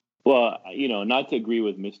 Well, not to agree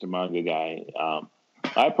with Mr. MAGA guy,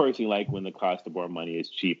 I personally like when the cost of borrowed money is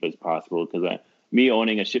cheap as possible, because me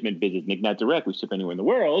owning a shipment business, NICNAT Direct, we ship anywhere in the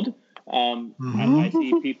world. I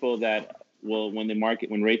see people that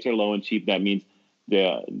when rates are low and cheap, that means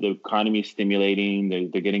the economy is stimulating,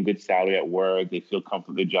 they're getting good salary at work, they feel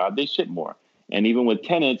comfortable with their job, they ship more. And even with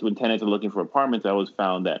tenants, when tenants are looking for apartments, I always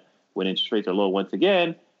found that when interest rates are low, once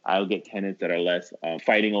again, I'll get tenants that are less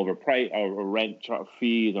fighting over price or rent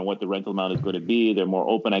fees and what the rental amount is going to be. They're more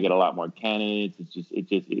open. I get a lot more candidates.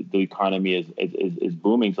 The economy is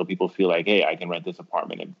booming, so people feel like, hey, I can rent this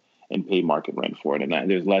apartment and pay market rent for it, and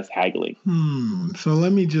there's less haggling. So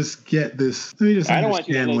let me just get this. Let me just I don't want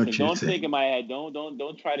you to listen. Don't think in my head.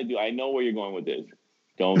 Don't try to do. I know where you're going with this.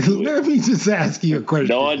 Don't do Let me just ask you a question.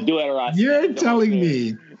 Don't do it, Ross. You're telling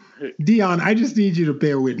me, Dion, I just need you to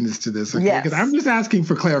bear witness to this, okay? Because I'm just asking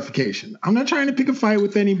for clarification. I'm not trying to pick a fight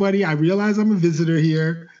with anybody. I realize I'm a visitor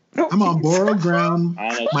here. I'm on borrowed ground.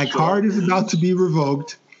 My card is about to be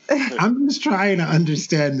revoked. I'm just trying to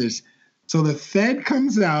understand this. So the Fed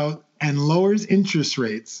comes out and lowers interest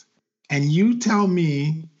rates, and you're telling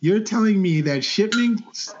me that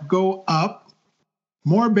shipments go up,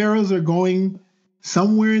 more barrels are going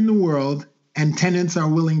somewhere in the world, and tenants are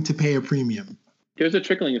willing to pay a premium. There's a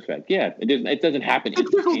trickling effect. Yeah, it doesn't happen. The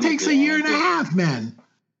trickle takes a year and a half, man.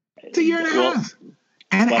 It's a year and a half.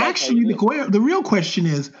 And actually, the real question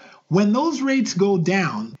is, when those rates go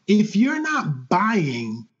down, if you're not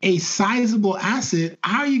buying a sizable asset,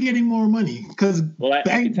 how are you getting more money? Because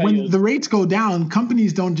when the rates go down,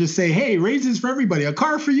 companies don't just say, hey, raises for everybody, a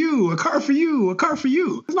car for you, a car for you, a car for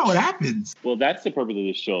you. That's not what happens. Well, that's the purpose of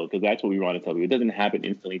this show, because that's what we want to tell you. It doesn't happen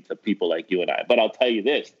instantly to people like you and I. But I'll tell you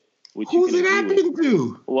this. Who's it happening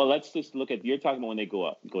to? Well, let's just look at, you're talking about when they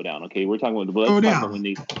go down. Okay, we're talking about,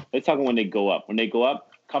 let's talk about when they go up. When they go up,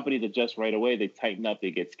 companies adjust right away. They tighten up.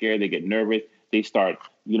 They get scared. They get nervous. They start,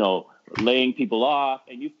 laying people off,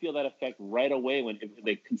 and you feel that effect right away when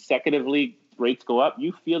they consecutively rates go up.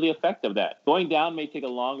 You feel the effect of that. Going down may take a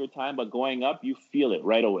longer time, but going up, you feel it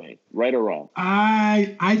right away, right or wrong.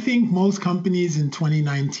 I think most companies in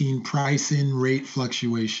 2019 price in rate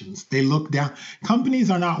fluctuations. They look down.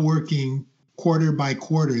 Companies are not working quarter by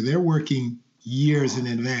quarter. They're working years in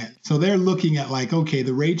advance. So they're looking at okay,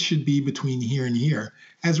 the rate should be between here and here.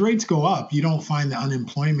 As rates go up, you don't find the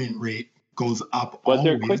unemployment rate goes up. But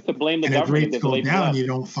they're quick to blame the government. If rates go down, you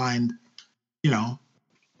don't find,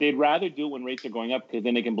 They'd rather do when rates are going up, because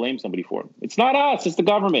then they can blame somebody for it. It's not us, it's the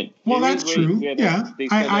government. Well, that's true. Yeah,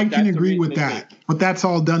 I can agree with that. But that's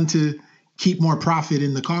all done to keep more profit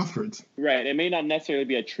in the coffers. Right. It may not necessarily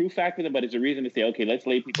be a true fact for them, but it's a reason to say, okay, let's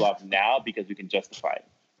lay people off now because we can justify it.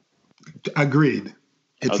 Agreed.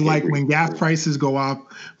 It's when gas prices go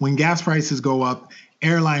up. When gas prices go up,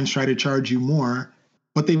 airlines try to charge you more,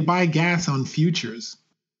 but they buy gas on futures.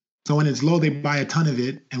 So when it's low, they buy a ton of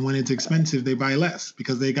it, and when it's expensive, they buy less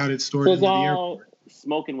because they got it stored in the airport.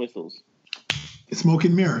 Smoke and whistles. Smoke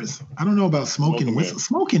and mirrors. I don't know about smoke and whistles.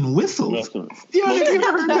 Smoke and whistles. You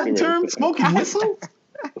ever heard that term? Smoke and whistles?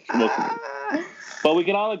 But we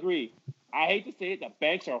can all agree. I hate to say it, that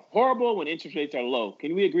banks are horrible when interest rates are low.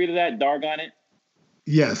 Can we agree to that? Dargon it?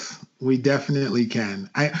 Yes, we definitely can.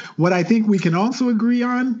 What I think we can also agree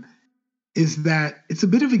on is that it's a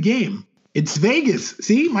bit of a game. It's Vegas.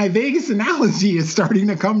 See, my Vegas analogy is starting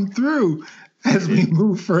to come through as we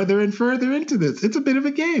move further and further into this. It's a bit of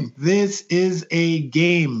a game. This is a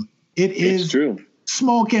game. It's true.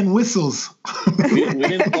 Smoke and whistles. we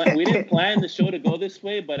didn't plan the show to go this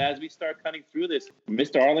way, but as we start cutting through this,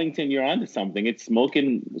 Mr. Arlington, you're onto something. It's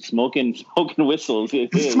smoking whistles. Smoke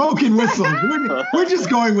and whistles. We're just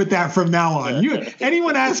going with that from now on.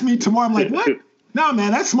 Anyone ask me tomorrow, I'm like, what? No,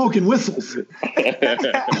 man, that's smoking whistles.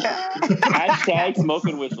 Hashtag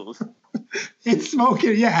smoking whistles. It's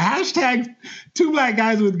smoking. Yeah. Hashtag 2 black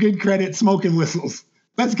guys with good credit smoking whistles.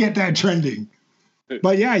 Let's get that trending.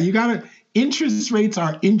 But yeah, you got to. Interest rates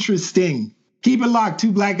are interesting. Keep it locked.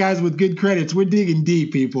 2 black guys with good credits. We're digging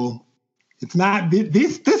deep, people. It's not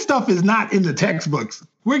this stuff is not in the textbooks.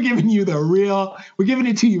 We're giving you we're giving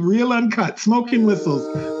it to you real uncut. Smoking whistles.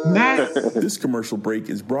 Matt. This commercial break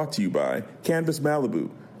is brought to you by Canvas Malibu.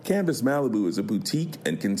 Canvas Malibu is a boutique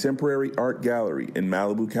and contemporary art gallery in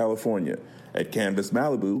Malibu, California. At Canvas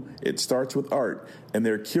Malibu, it starts with art, and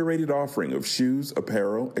their curated offering of shoes,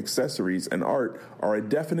 apparel, accessories, and art are a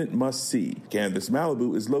definite must-see. Canvas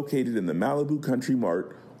Malibu is located in the Malibu Country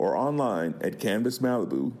Mart or online at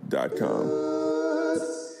canvasmalibu.com.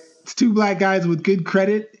 It's 2 black guys with good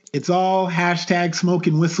credit. It's all hashtag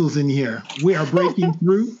smoking whistles in here. We are breaking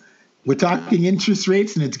through. We're talking interest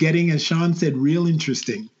rates, and it's getting, as Sean said, real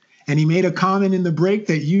interesting. And he made a comment in the break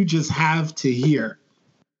that you just have to hear.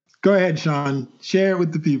 Go ahead, Sean. Share it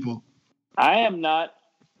with the people. I am not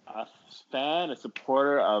a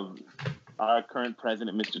supporter of our current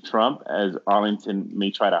president, Mr. Trump, as Arlington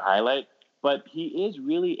may try to highlight, but he is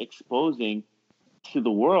really exposing to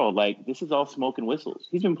the world, like, this is all smoke and whistles.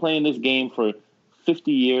 He's been playing this game for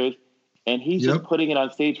 50 years, and he's just putting it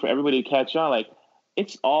on stage for everybody to catch on. Like,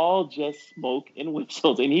 it's all just smoke and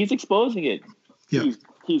whistles, and he's exposing it. Yep.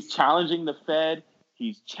 He's challenging the Fed.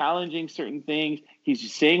 He's challenging certain things. He's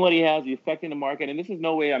just saying what he has. He's affecting the market. And this is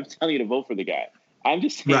no way I'm telling you to vote for the guy. I'm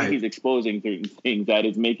just saying he's exposing certain things that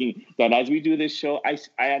is making that as we do this show, I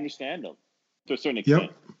understand them to a certain extent.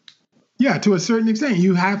 Yep. Yeah, to a certain extent.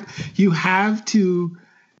 You have to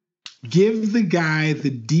give the guy the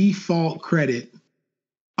default credit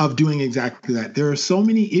of doing exactly that. There are so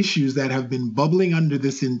many issues that have been bubbling under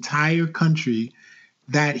this entire country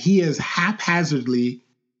that he has haphazardly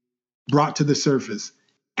brought to the surface.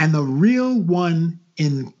 And the real one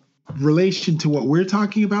in relation to what we're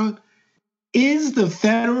talking about, is the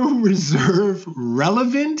Federal Reserve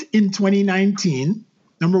relevant in 2019?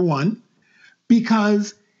 Number one,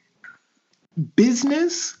 because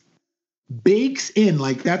business bakes in,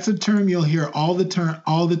 like that's a term you'll hear all the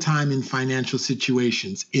time in financial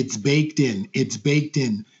situations. It's baked in. It's baked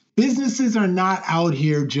in. Businesses are not out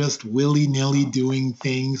here just willy-nilly doing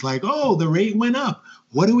things like, oh, the rate went up.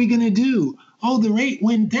 What are we going to do? Oh, the rate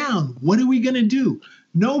went down. What are we going to do?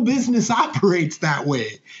 No business operates that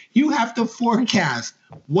way. You have to forecast,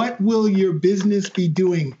 what will your business be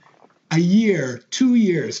doing a year, 2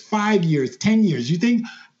 years, 5 years, 10 years? You think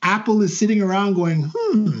Apple is sitting around going,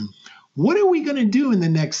 what are we going to do in the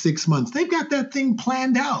next 6 months? They've got that thing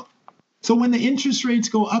planned out. So when the interest rates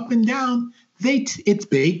go up and down, it's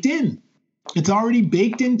baked in. It's already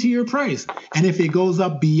baked into your price. And if it goes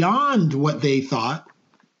up beyond what they thought,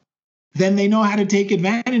 then they know how to take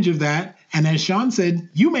advantage of that. And as Sean said,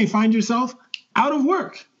 you may find yourself out of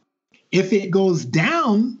work. If it goes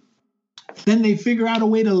down, then they figure out a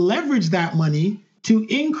way to leverage that money to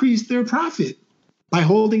increase their profit by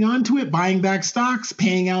holding on to it, buying back stocks,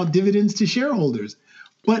 paying out dividends to shareholders.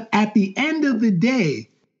 But at the end of the day,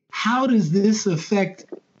 how does this affect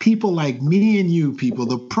people like me and you, people,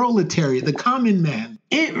 the proletariat, the common man?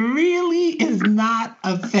 It really is not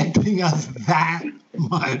affecting us that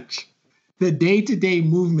much. The day-to-day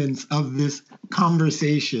movements of this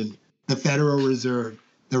conversation, the Federal Reserve,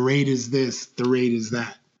 the rate is this, the rate is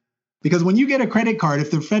that. Because when you get a credit card, if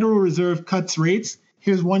the Federal Reserve cuts rates,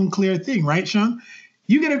 here's one clear thing, right, Sean?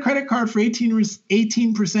 You get a credit card for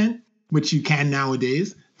 18%, which you can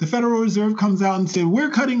nowadays. The Federal Reserve comes out and says, we're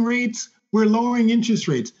cutting rates, we're lowering interest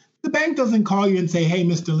rates. The bank doesn't call you and say, hey,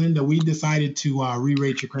 Mr. Linda, we decided to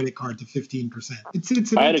re-rate your credit card to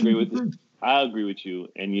 15%. I'd agree with you. I agree with you.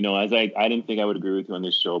 And, as I didn't think I would agree with you on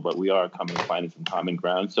this show, but we are coming to finding some common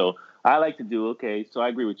ground. So I like to do, so I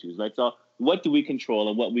agree with you. So what do we control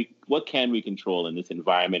and what can we control in this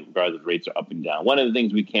environment, regardless if rates are up and down? One of the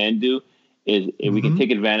things we can do is if we can take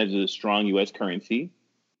advantage of the strong U.S. currency,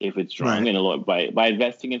 if it's strong, and by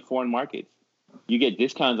investing in foreign markets. You get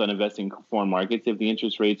discounts on investing in foreign markets if the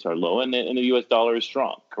interest rates are low and the U.S. dollar is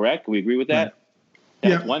strong, correct? Can we agree with that? Right.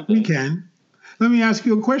 That's one thing. We can. Let me ask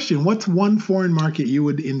you a question. What's one foreign market you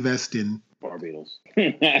would invest in? Barbados.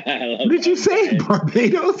 What did you say?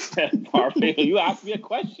 Barbados? Barbados. You asked me a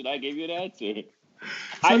question. I gave you an answer.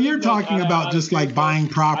 So you're talking about just like buying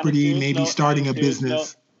property, maybe starting a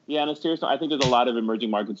business. Yeah, on a serious note, I think there's a lot of emerging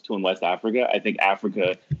markets too in West Africa. I think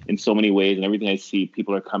Africa, in so many ways, and everything I see,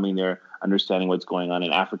 people are coming there, understanding what's going on,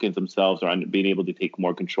 and Africans themselves are being able to take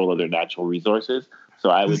more control of their natural resources. So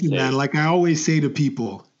I would say, man, like I always say to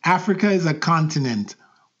people, Africa is a continent.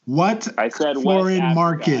 What I said foreign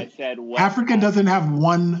market? I said Africa doesn't have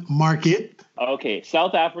one market. Okay,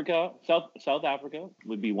 South Africa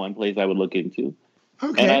would be one place I would look into.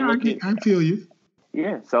 Okay, I feel you.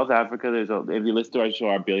 Yeah, South Africa. If you listen to our show,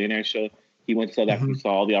 our billionaire show, he went to South Africa,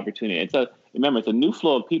 saw all the opportunity. It's a new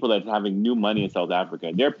flow of people that's having new money in South Africa.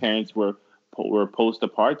 Their parents were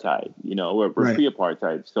post-apartheid, were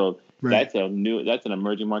pre-apartheid. So that's an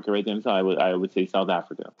emerging market right there. So I would say South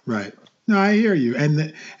Africa. Right. No, I hear you, and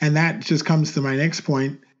that just comes to my next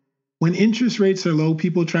point. When interest rates are low,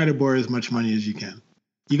 people try to borrow as much money as you can.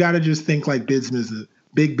 You got to just think like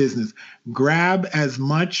big business. Grab as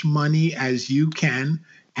much money as you can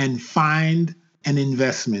and find an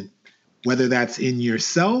investment, whether that's in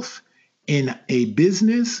yourself, in a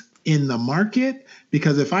business, in the market.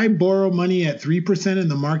 Because if I borrow money at 3%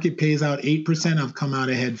 and the market pays out 8%, I've come out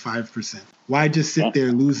ahead 5%. Why just sit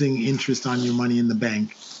there losing interest on your money in the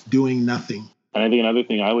bank, doing nothing? And I think another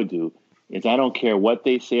thing I would do is I don't care what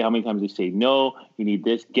they say, how many times they say, no, you need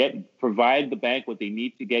this, provide the bank what they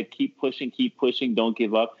need to get, keep pushing, don't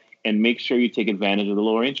give up, and make sure you take advantage of the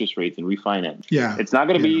lower interest rates and refinance. Yeah. It's not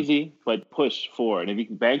going to be easy, but push forward. And if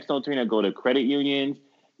banks don't turn out, go to credit unions,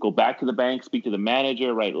 go back to the bank, speak to the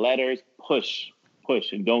manager, write letters, push,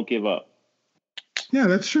 and don't give up. Yeah,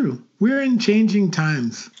 that's true. We're in changing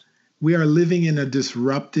times. We are living in a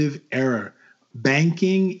disruptive era.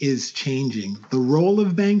 Banking is changing. The role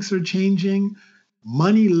of banks are changing.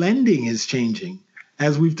 Money lending is changing.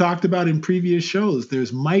 As we've talked about in previous shows,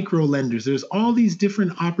 there's micro lenders. There's all these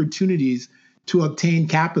different opportunities to obtain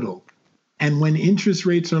capital. And when interest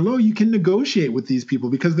rates are low, you can negotiate with these people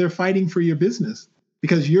because they're fighting for your business,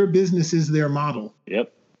 because your business is their model.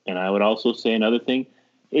 Yep. And I would also say another thing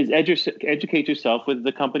is educate yourself with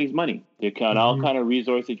the company's money. There are all kind of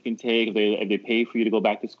resources you can take. If they pay for you to go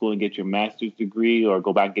back to school and get your master's degree, or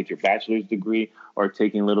go back and get your bachelor's degree, or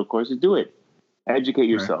taking little courses, do it. Educate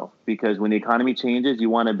yourself, because when the economy changes, you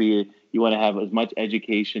want to have as much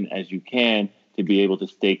education as you can to be able to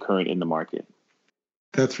stay current in the market.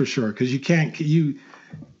 That's for sure, because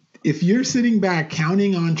if you're sitting back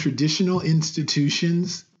counting on traditional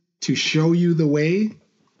institutions to show you the way,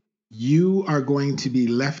 you are going to be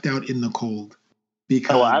left out in the cold.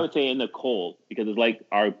 Because I would say in the cold, because it's like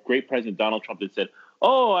our great president Donald Trump had said,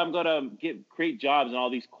 I'm going to create jobs in all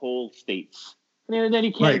these coal states. And then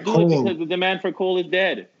he can't do it because the demand for coal is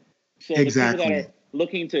dead. So the people that are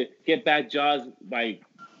looking to get back jobs by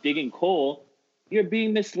digging coal, you're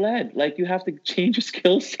being misled. Like, you have to change your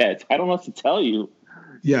skill sets. I don't know what to tell you.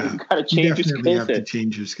 Yeah, you got to change your skill set. You have to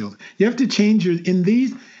change your skills. You have to change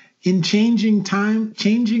in changing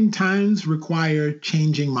times require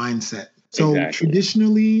changing mindset. So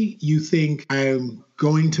traditionally, you think, I'm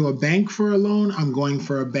going to a bank for a loan, I'm going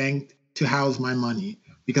for a bank to house my money,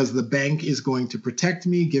 because the bank is going to protect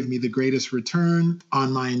me, give me the greatest return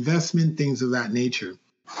on my investment, things of that nature.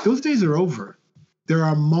 Those days are over. There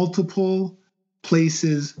are multiple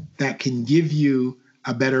places that can give you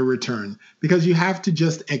a better return, because you have to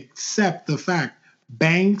just accept the fact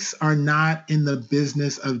banks are not in the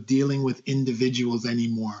business of dealing with individuals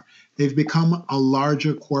anymore. They've become a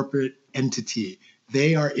larger corporate entity.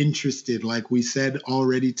 They are interested, like we said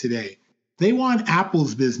already today. They want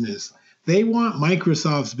Apple's business. They want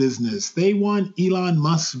Microsoft's business. They want Elon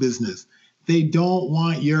Musk's business. They don't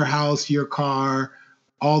want your house, your car,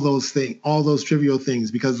 all those trivial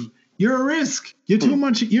things, because you're a risk. You're too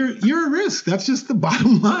much. You're a risk. That's just the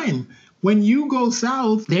bottom line. When you go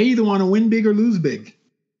south, they either want to win big or lose big.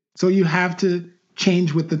 So you have to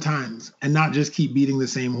change with the times and not just keep beating the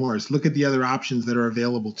same horse. Look at the other options that are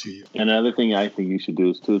available to you. And another thing I think you should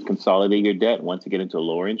do is consolidate your debt once you get into a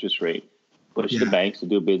lower interest rate. Push the banks to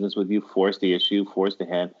do business with you, force the issue, force the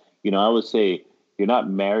hand. I would say you're not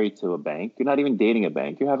married to a bank. You're not even dating a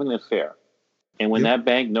bank. You're having an affair. And when that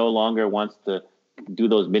bank no longer wants to do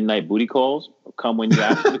those midnight booty calls, come when you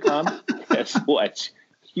ask them to come, guess what?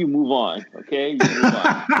 You move on, okay? You move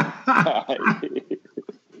on.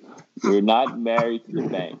 You're not married to the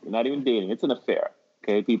bank. You're not even dating. It's an affair,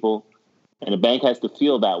 okay, people? And the bank has to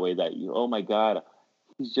feel that way, that oh my God,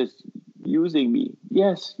 he's just using me.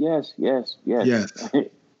 Yes. Yes.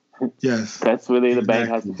 That's where the bank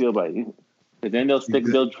has to feel by you. Because then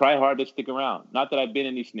they'll try hard to stick around. Not that I've been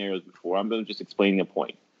in these scenarios before. I'm just explaining a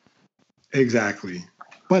point. Exactly.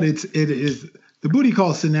 But it is the booty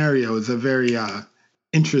call scenario is a very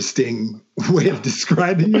interesting way of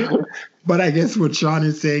describing it. But I guess what Sean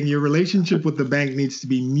is saying, your relationship with the bank needs to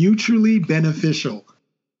be mutually beneficial.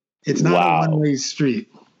 It's not a one-way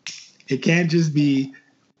street. It can't just be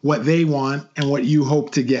what they want and what you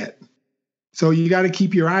hope to get. So you got to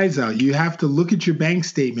keep your eyes out. You have to look at your bank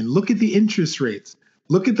statement, look at the interest rates,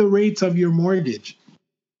 look at the rates of your mortgage.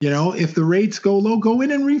 If the rates go low, go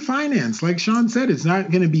in and refinance. Like Sean said, it's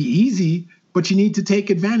not going to be easy, but you need to take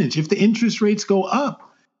advantage. If the interest rates go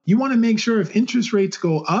up, you want to make sure if interest rates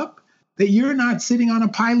go up, that you're not sitting on a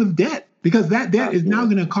pile of debt, because that debt is now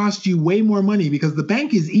going to cost you way more money, because the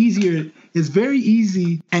bank is very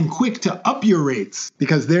easy and quick to up your rates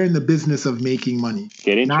because they're in the business of making money,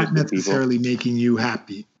 not necessarily making you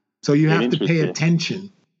happy. So you have to pay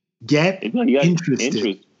attention. Get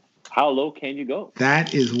interested. How low can you go?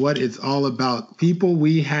 That is what it's all about. People,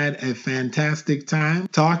 we had a fantastic time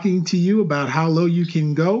talking to you about how low you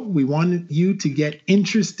can go. We wanted you to get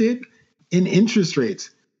interested in interest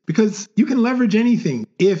rates, because you can leverage anything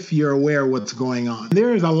if you're aware of what's going on.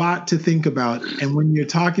 There is a lot to think about. And when you're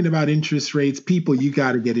talking about interest rates, people, you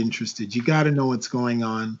got to get interested. You got to know what's going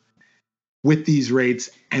on with these rates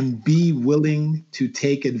and be willing to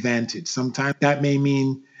take advantage. Sometimes that may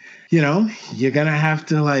mean, you're going to have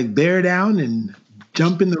to bear down and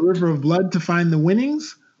jump in the river of blood to find the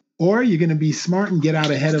winnings, or you're going to be smart and get out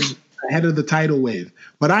ahead of the tidal wave.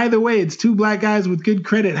 But either way, it's two black guys with good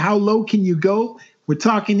credit. How low can you go? We're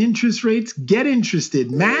talking interest rates. Get interested.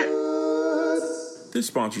 Matt? This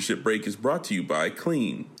sponsorship break is brought to you by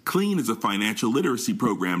Clean. Clean is a financial literacy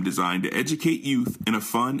program designed to educate youth in a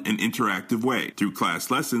fun and interactive way through class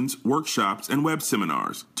lessons, workshops, and web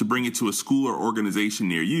seminars. To bring it to a school or organization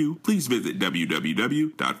near you, please visit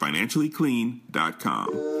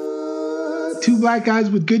www.financiallyclean.com. Two black guys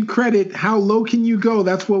with good credit. How low can you go?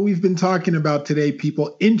 That's what we've been talking about today,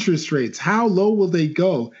 people. Interest rates. How low will they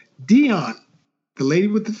go? Dion, the lady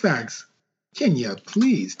with the facts, can you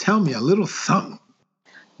please tell me a little something?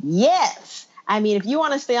 Yes. I mean, if you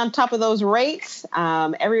want to stay on top of those rates,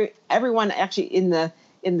 everyone actually in the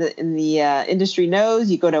industry knows.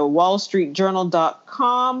 You go to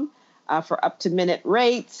wallstreetjournal.com for up-to-minute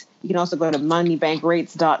rates. You can also go to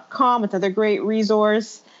moneybankrates.com. It's another great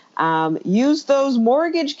resource. Use those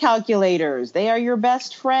mortgage calculators. They are your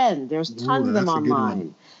best friend. There's tons of them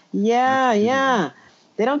online. Yeah.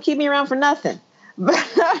 They don't keep me around for nothing.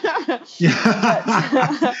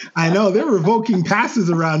 I know they're revoking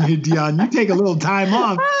passes around here, Dion. You take a little time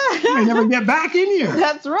off, you may never get back in here.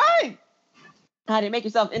 That's right. How to make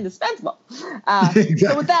yourself indispensable. Exactly.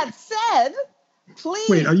 So with that said, please.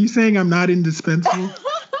 Wait, are you saying I'm not indispensable?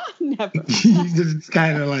 Never. It's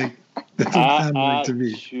kind of like that's what it sounds like to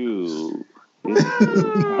me.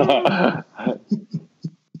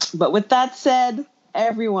 But with that said,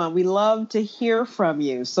 everyone, we love to hear from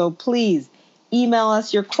you. So please email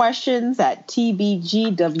us your questions at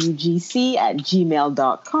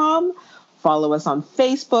tbgwgc@gmail.com. Follow us on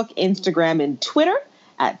Facebook, Instagram, and Twitter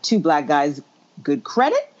at Two Black Guys Good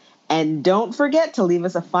Credit. And don't forget to leave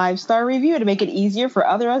us a 5-star review to make it easier for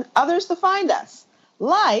others to find us.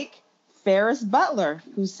 Like Ferris Butler,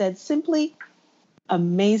 who said simply,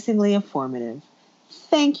 amazingly informative.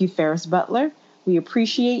 Thank you, Ferris Butler. We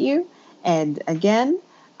appreciate you. And again,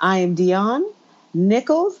 I am Dion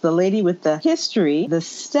Nichols, the lady with the history, the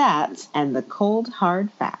stats, and the cold,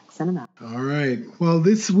 hard facts. And I'm out. All right. Well,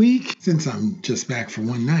 this week, since I'm just back for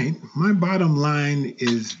one night, my bottom line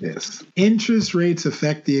is this. Interest rates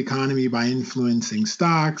affect the economy by influencing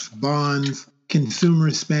stocks, bonds,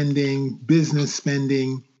 consumer spending, business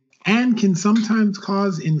spending, and can sometimes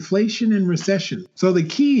cause inflation and recession. So the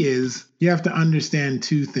key is you have to understand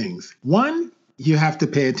two things. One, you have to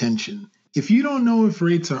pay attention. If you don't know if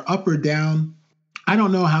rates are up or down, I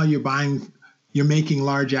don't know how you're making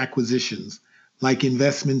large acquisitions, like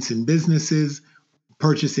investments in businesses,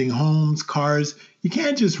 purchasing homes, cars. You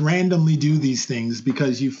can't just randomly do these things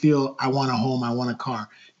because you feel, I want a home, I want a car.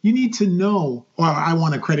 You need to know, or I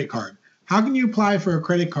want a credit card. How can you apply for a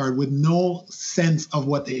credit card with no sense of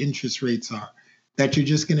what the interest rates are? That you're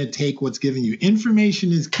just going to take what's given you.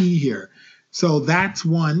 Information is key here. So that's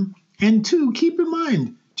one. And two, keep in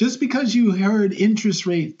mind, just because you heard interest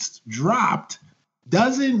rates dropped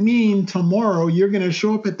doesn't mean tomorrow you're going to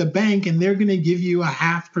show up at the bank and they're going to give you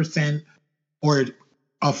 0.5% or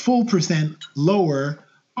a full percent lower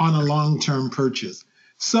on a long-term purchase.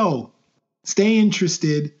 So stay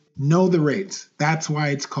interested, know the rates. That's why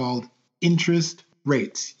it's called interest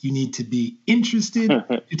rates. You need to be interested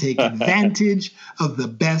to take advantage of the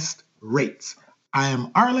best rates. I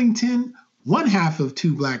am Arlington, one half of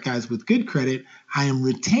Two Black Guys with Good Credit. I am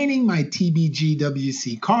retaining my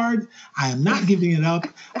TBGWC card. I am not giving it up.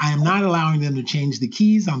 I am not allowing them to change the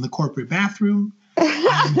keys on the corporate bathroom.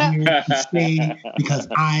 I'm here to stay because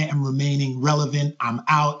I am remaining relevant. I'm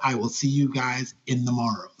out. I will see you guys in the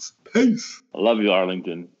morrows. Peace. I love you,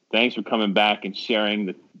 Arlington. Thanks for coming back and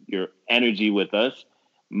sharing your energy with us.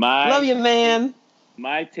 Love you, man.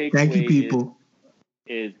 My takeaway Thank you, people.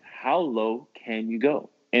 Is how low can you go?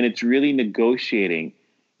 And it's really negotiating,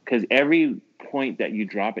 because every point that you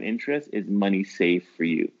drop in interest is money saved for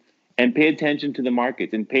you. And pay attention to the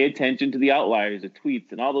markets and pay attention to the outliers, the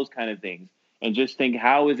tweets and all those kind of things. And just think,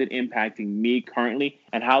 how is it impacting me currently?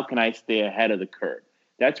 And how can I stay ahead of the curve?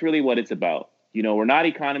 That's really what it's about. You know, we're not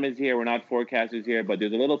economists here. We're not forecasters here. But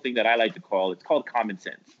there's a little thing that I like to call, it's called common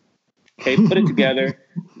sense. Okay, put it together,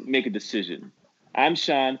 make a decision. I'm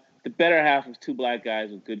Sean, the better half of Two Black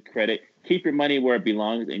Guys with Good Credit. Keep your money where it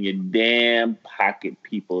belongs in your damn pocket,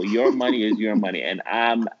 people. Your money is your money, and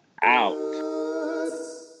I'm out.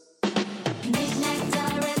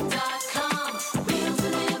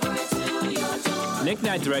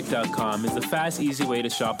 KnickKnightDirect.com is the fast, easy way to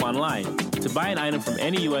shop online. To buy an item from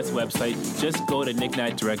any U.S. website, just go to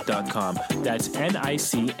KnickKnightDirect.com. That's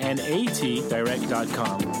NICNAT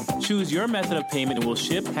Direct.com. Choose your method of payment and we'll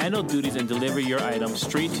ship, handle duties, and deliver your item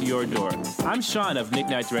straight to your door. I'm Sean of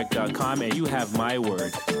KnickKnightDirect.com, and you have my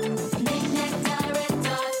word.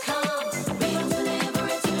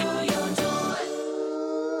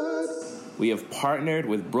 We have partnered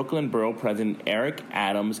with Brooklyn Borough President Eric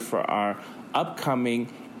Adams for our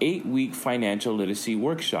upcoming 8-week financial literacy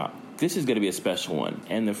workshop. This is going to be a special one,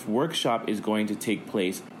 and the workshop is going to take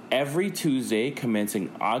place every Tuesday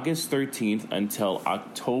commencing August 13th until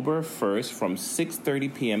October 1st from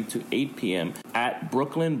 6:30 p.m. to 8 p.m. at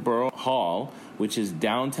Brooklyn Borough Hall, which is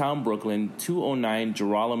downtown Brooklyn, 209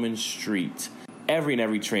 Gerolman Street.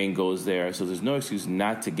 Every train goes there, so there's no excuse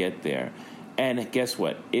not to get there. And guess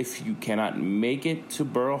what? If you cannot make it to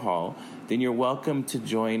Borough Hall, then you're welcome to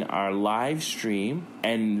join our live stream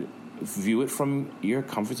and view it from your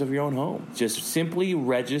comforts of your own home. Just simply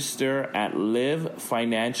register at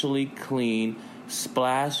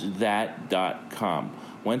livefinanciallyclean-that.com.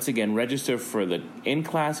 Once again, register for the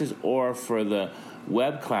in-classes or for the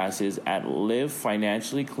web classes at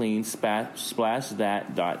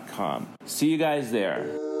livefinanciallyclean-that.com. See you guys there.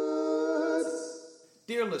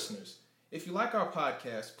 Dear listeners, if you like our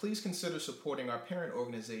podcast, please consider supporting our parent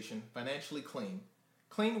organization, Financially Clean.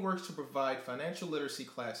 Clean works to provide financial literacy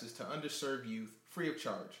classes to underserved youth free of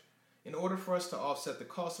charge. In order for us to offset the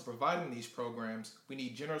cost of providing these programs, we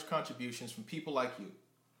need generous contributions from people like you.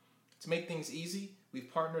 To make things easy,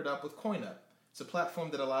 we've partnered up with CoinUp. It's a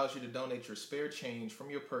platform that allows you to donate your spare change from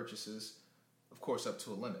your purchases, of course up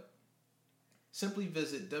to a limit. Simply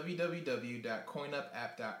visit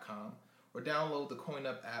www.coinupapp.com or download the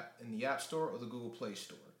CoinUp app in the App Store or the Google Play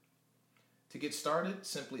Store. To get started,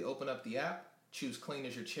 simply open up the app, choose Clean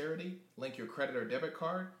as your charity, link your credit or debit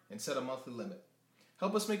card, and set a monthly limit.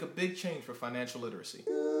 Help us make a big change for financial literacy.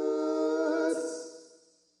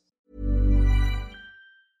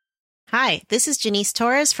 Hi, this is Janice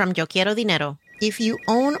Torres from Yo Quiero Dinero. If you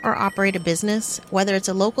own or operate a business, whether it's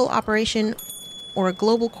a local operation or a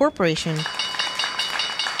global corporation,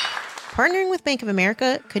 partnering with Bank of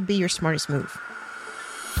America could be your smartest move.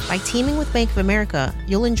 By teaming with Bank of America,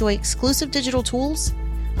 you'll enjoy exclusive digital tools,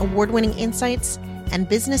 award-winning insights, and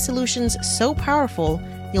business solutions so powerful,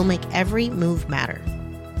 you'll make every move matter.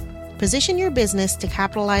 Position your business to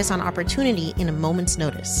capitalize on opportunity in a moment's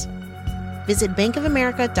notice. Visit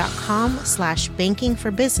bankofamerica.com/banking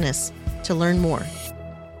for business to learn more.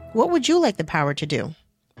 What would you like the power to do?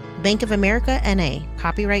 Bank of America N.A.,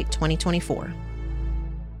 copyright 2024.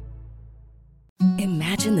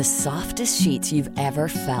 Imagine the softest sheets you've ever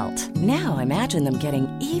felt. Now imagine them getting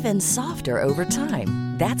even softer over time.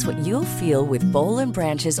 That's what you'll feel with Boll &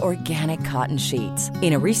 Branch's organic cotton sheets.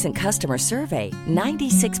 In a recent customer survey,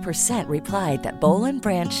 96% replied that Boll &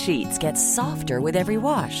 Branch sheets get softer with every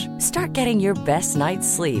wash. Start getting your best night's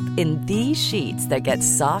sleep in these sheets that get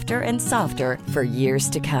softer and softer for years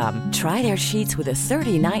to come. Try their sheets with a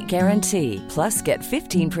 30-night guarantee. Plus, get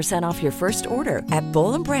 15% off your first order at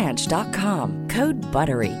bollandbranch.com. Code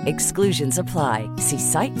BUTTERY. Exclusions apply. See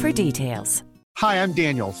site for details. Hi, I'm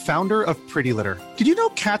Daniel, founder of Pretty Litter. Did you know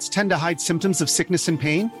cats tend to hide symptoms of sickness and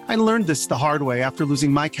pain? I learned this the hard way after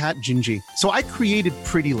losing my cat, Gingy. So I created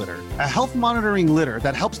Pretty Litter, a health monitoring litter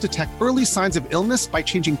that helps detect early signs of illness by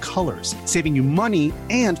changing colors, saving you money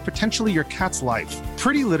and potentially your cat's life.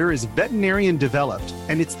 Pretty Litter is veterinarian developed,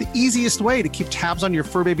 and it's the easiest way to keep tabs on your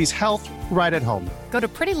fur baby's health right at home. Go to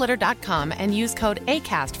prettylitter.com and use code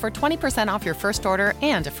ACAST for 20% off your first order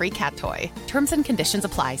and a free cat toy. Terms and conditions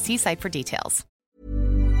apply. See site for details.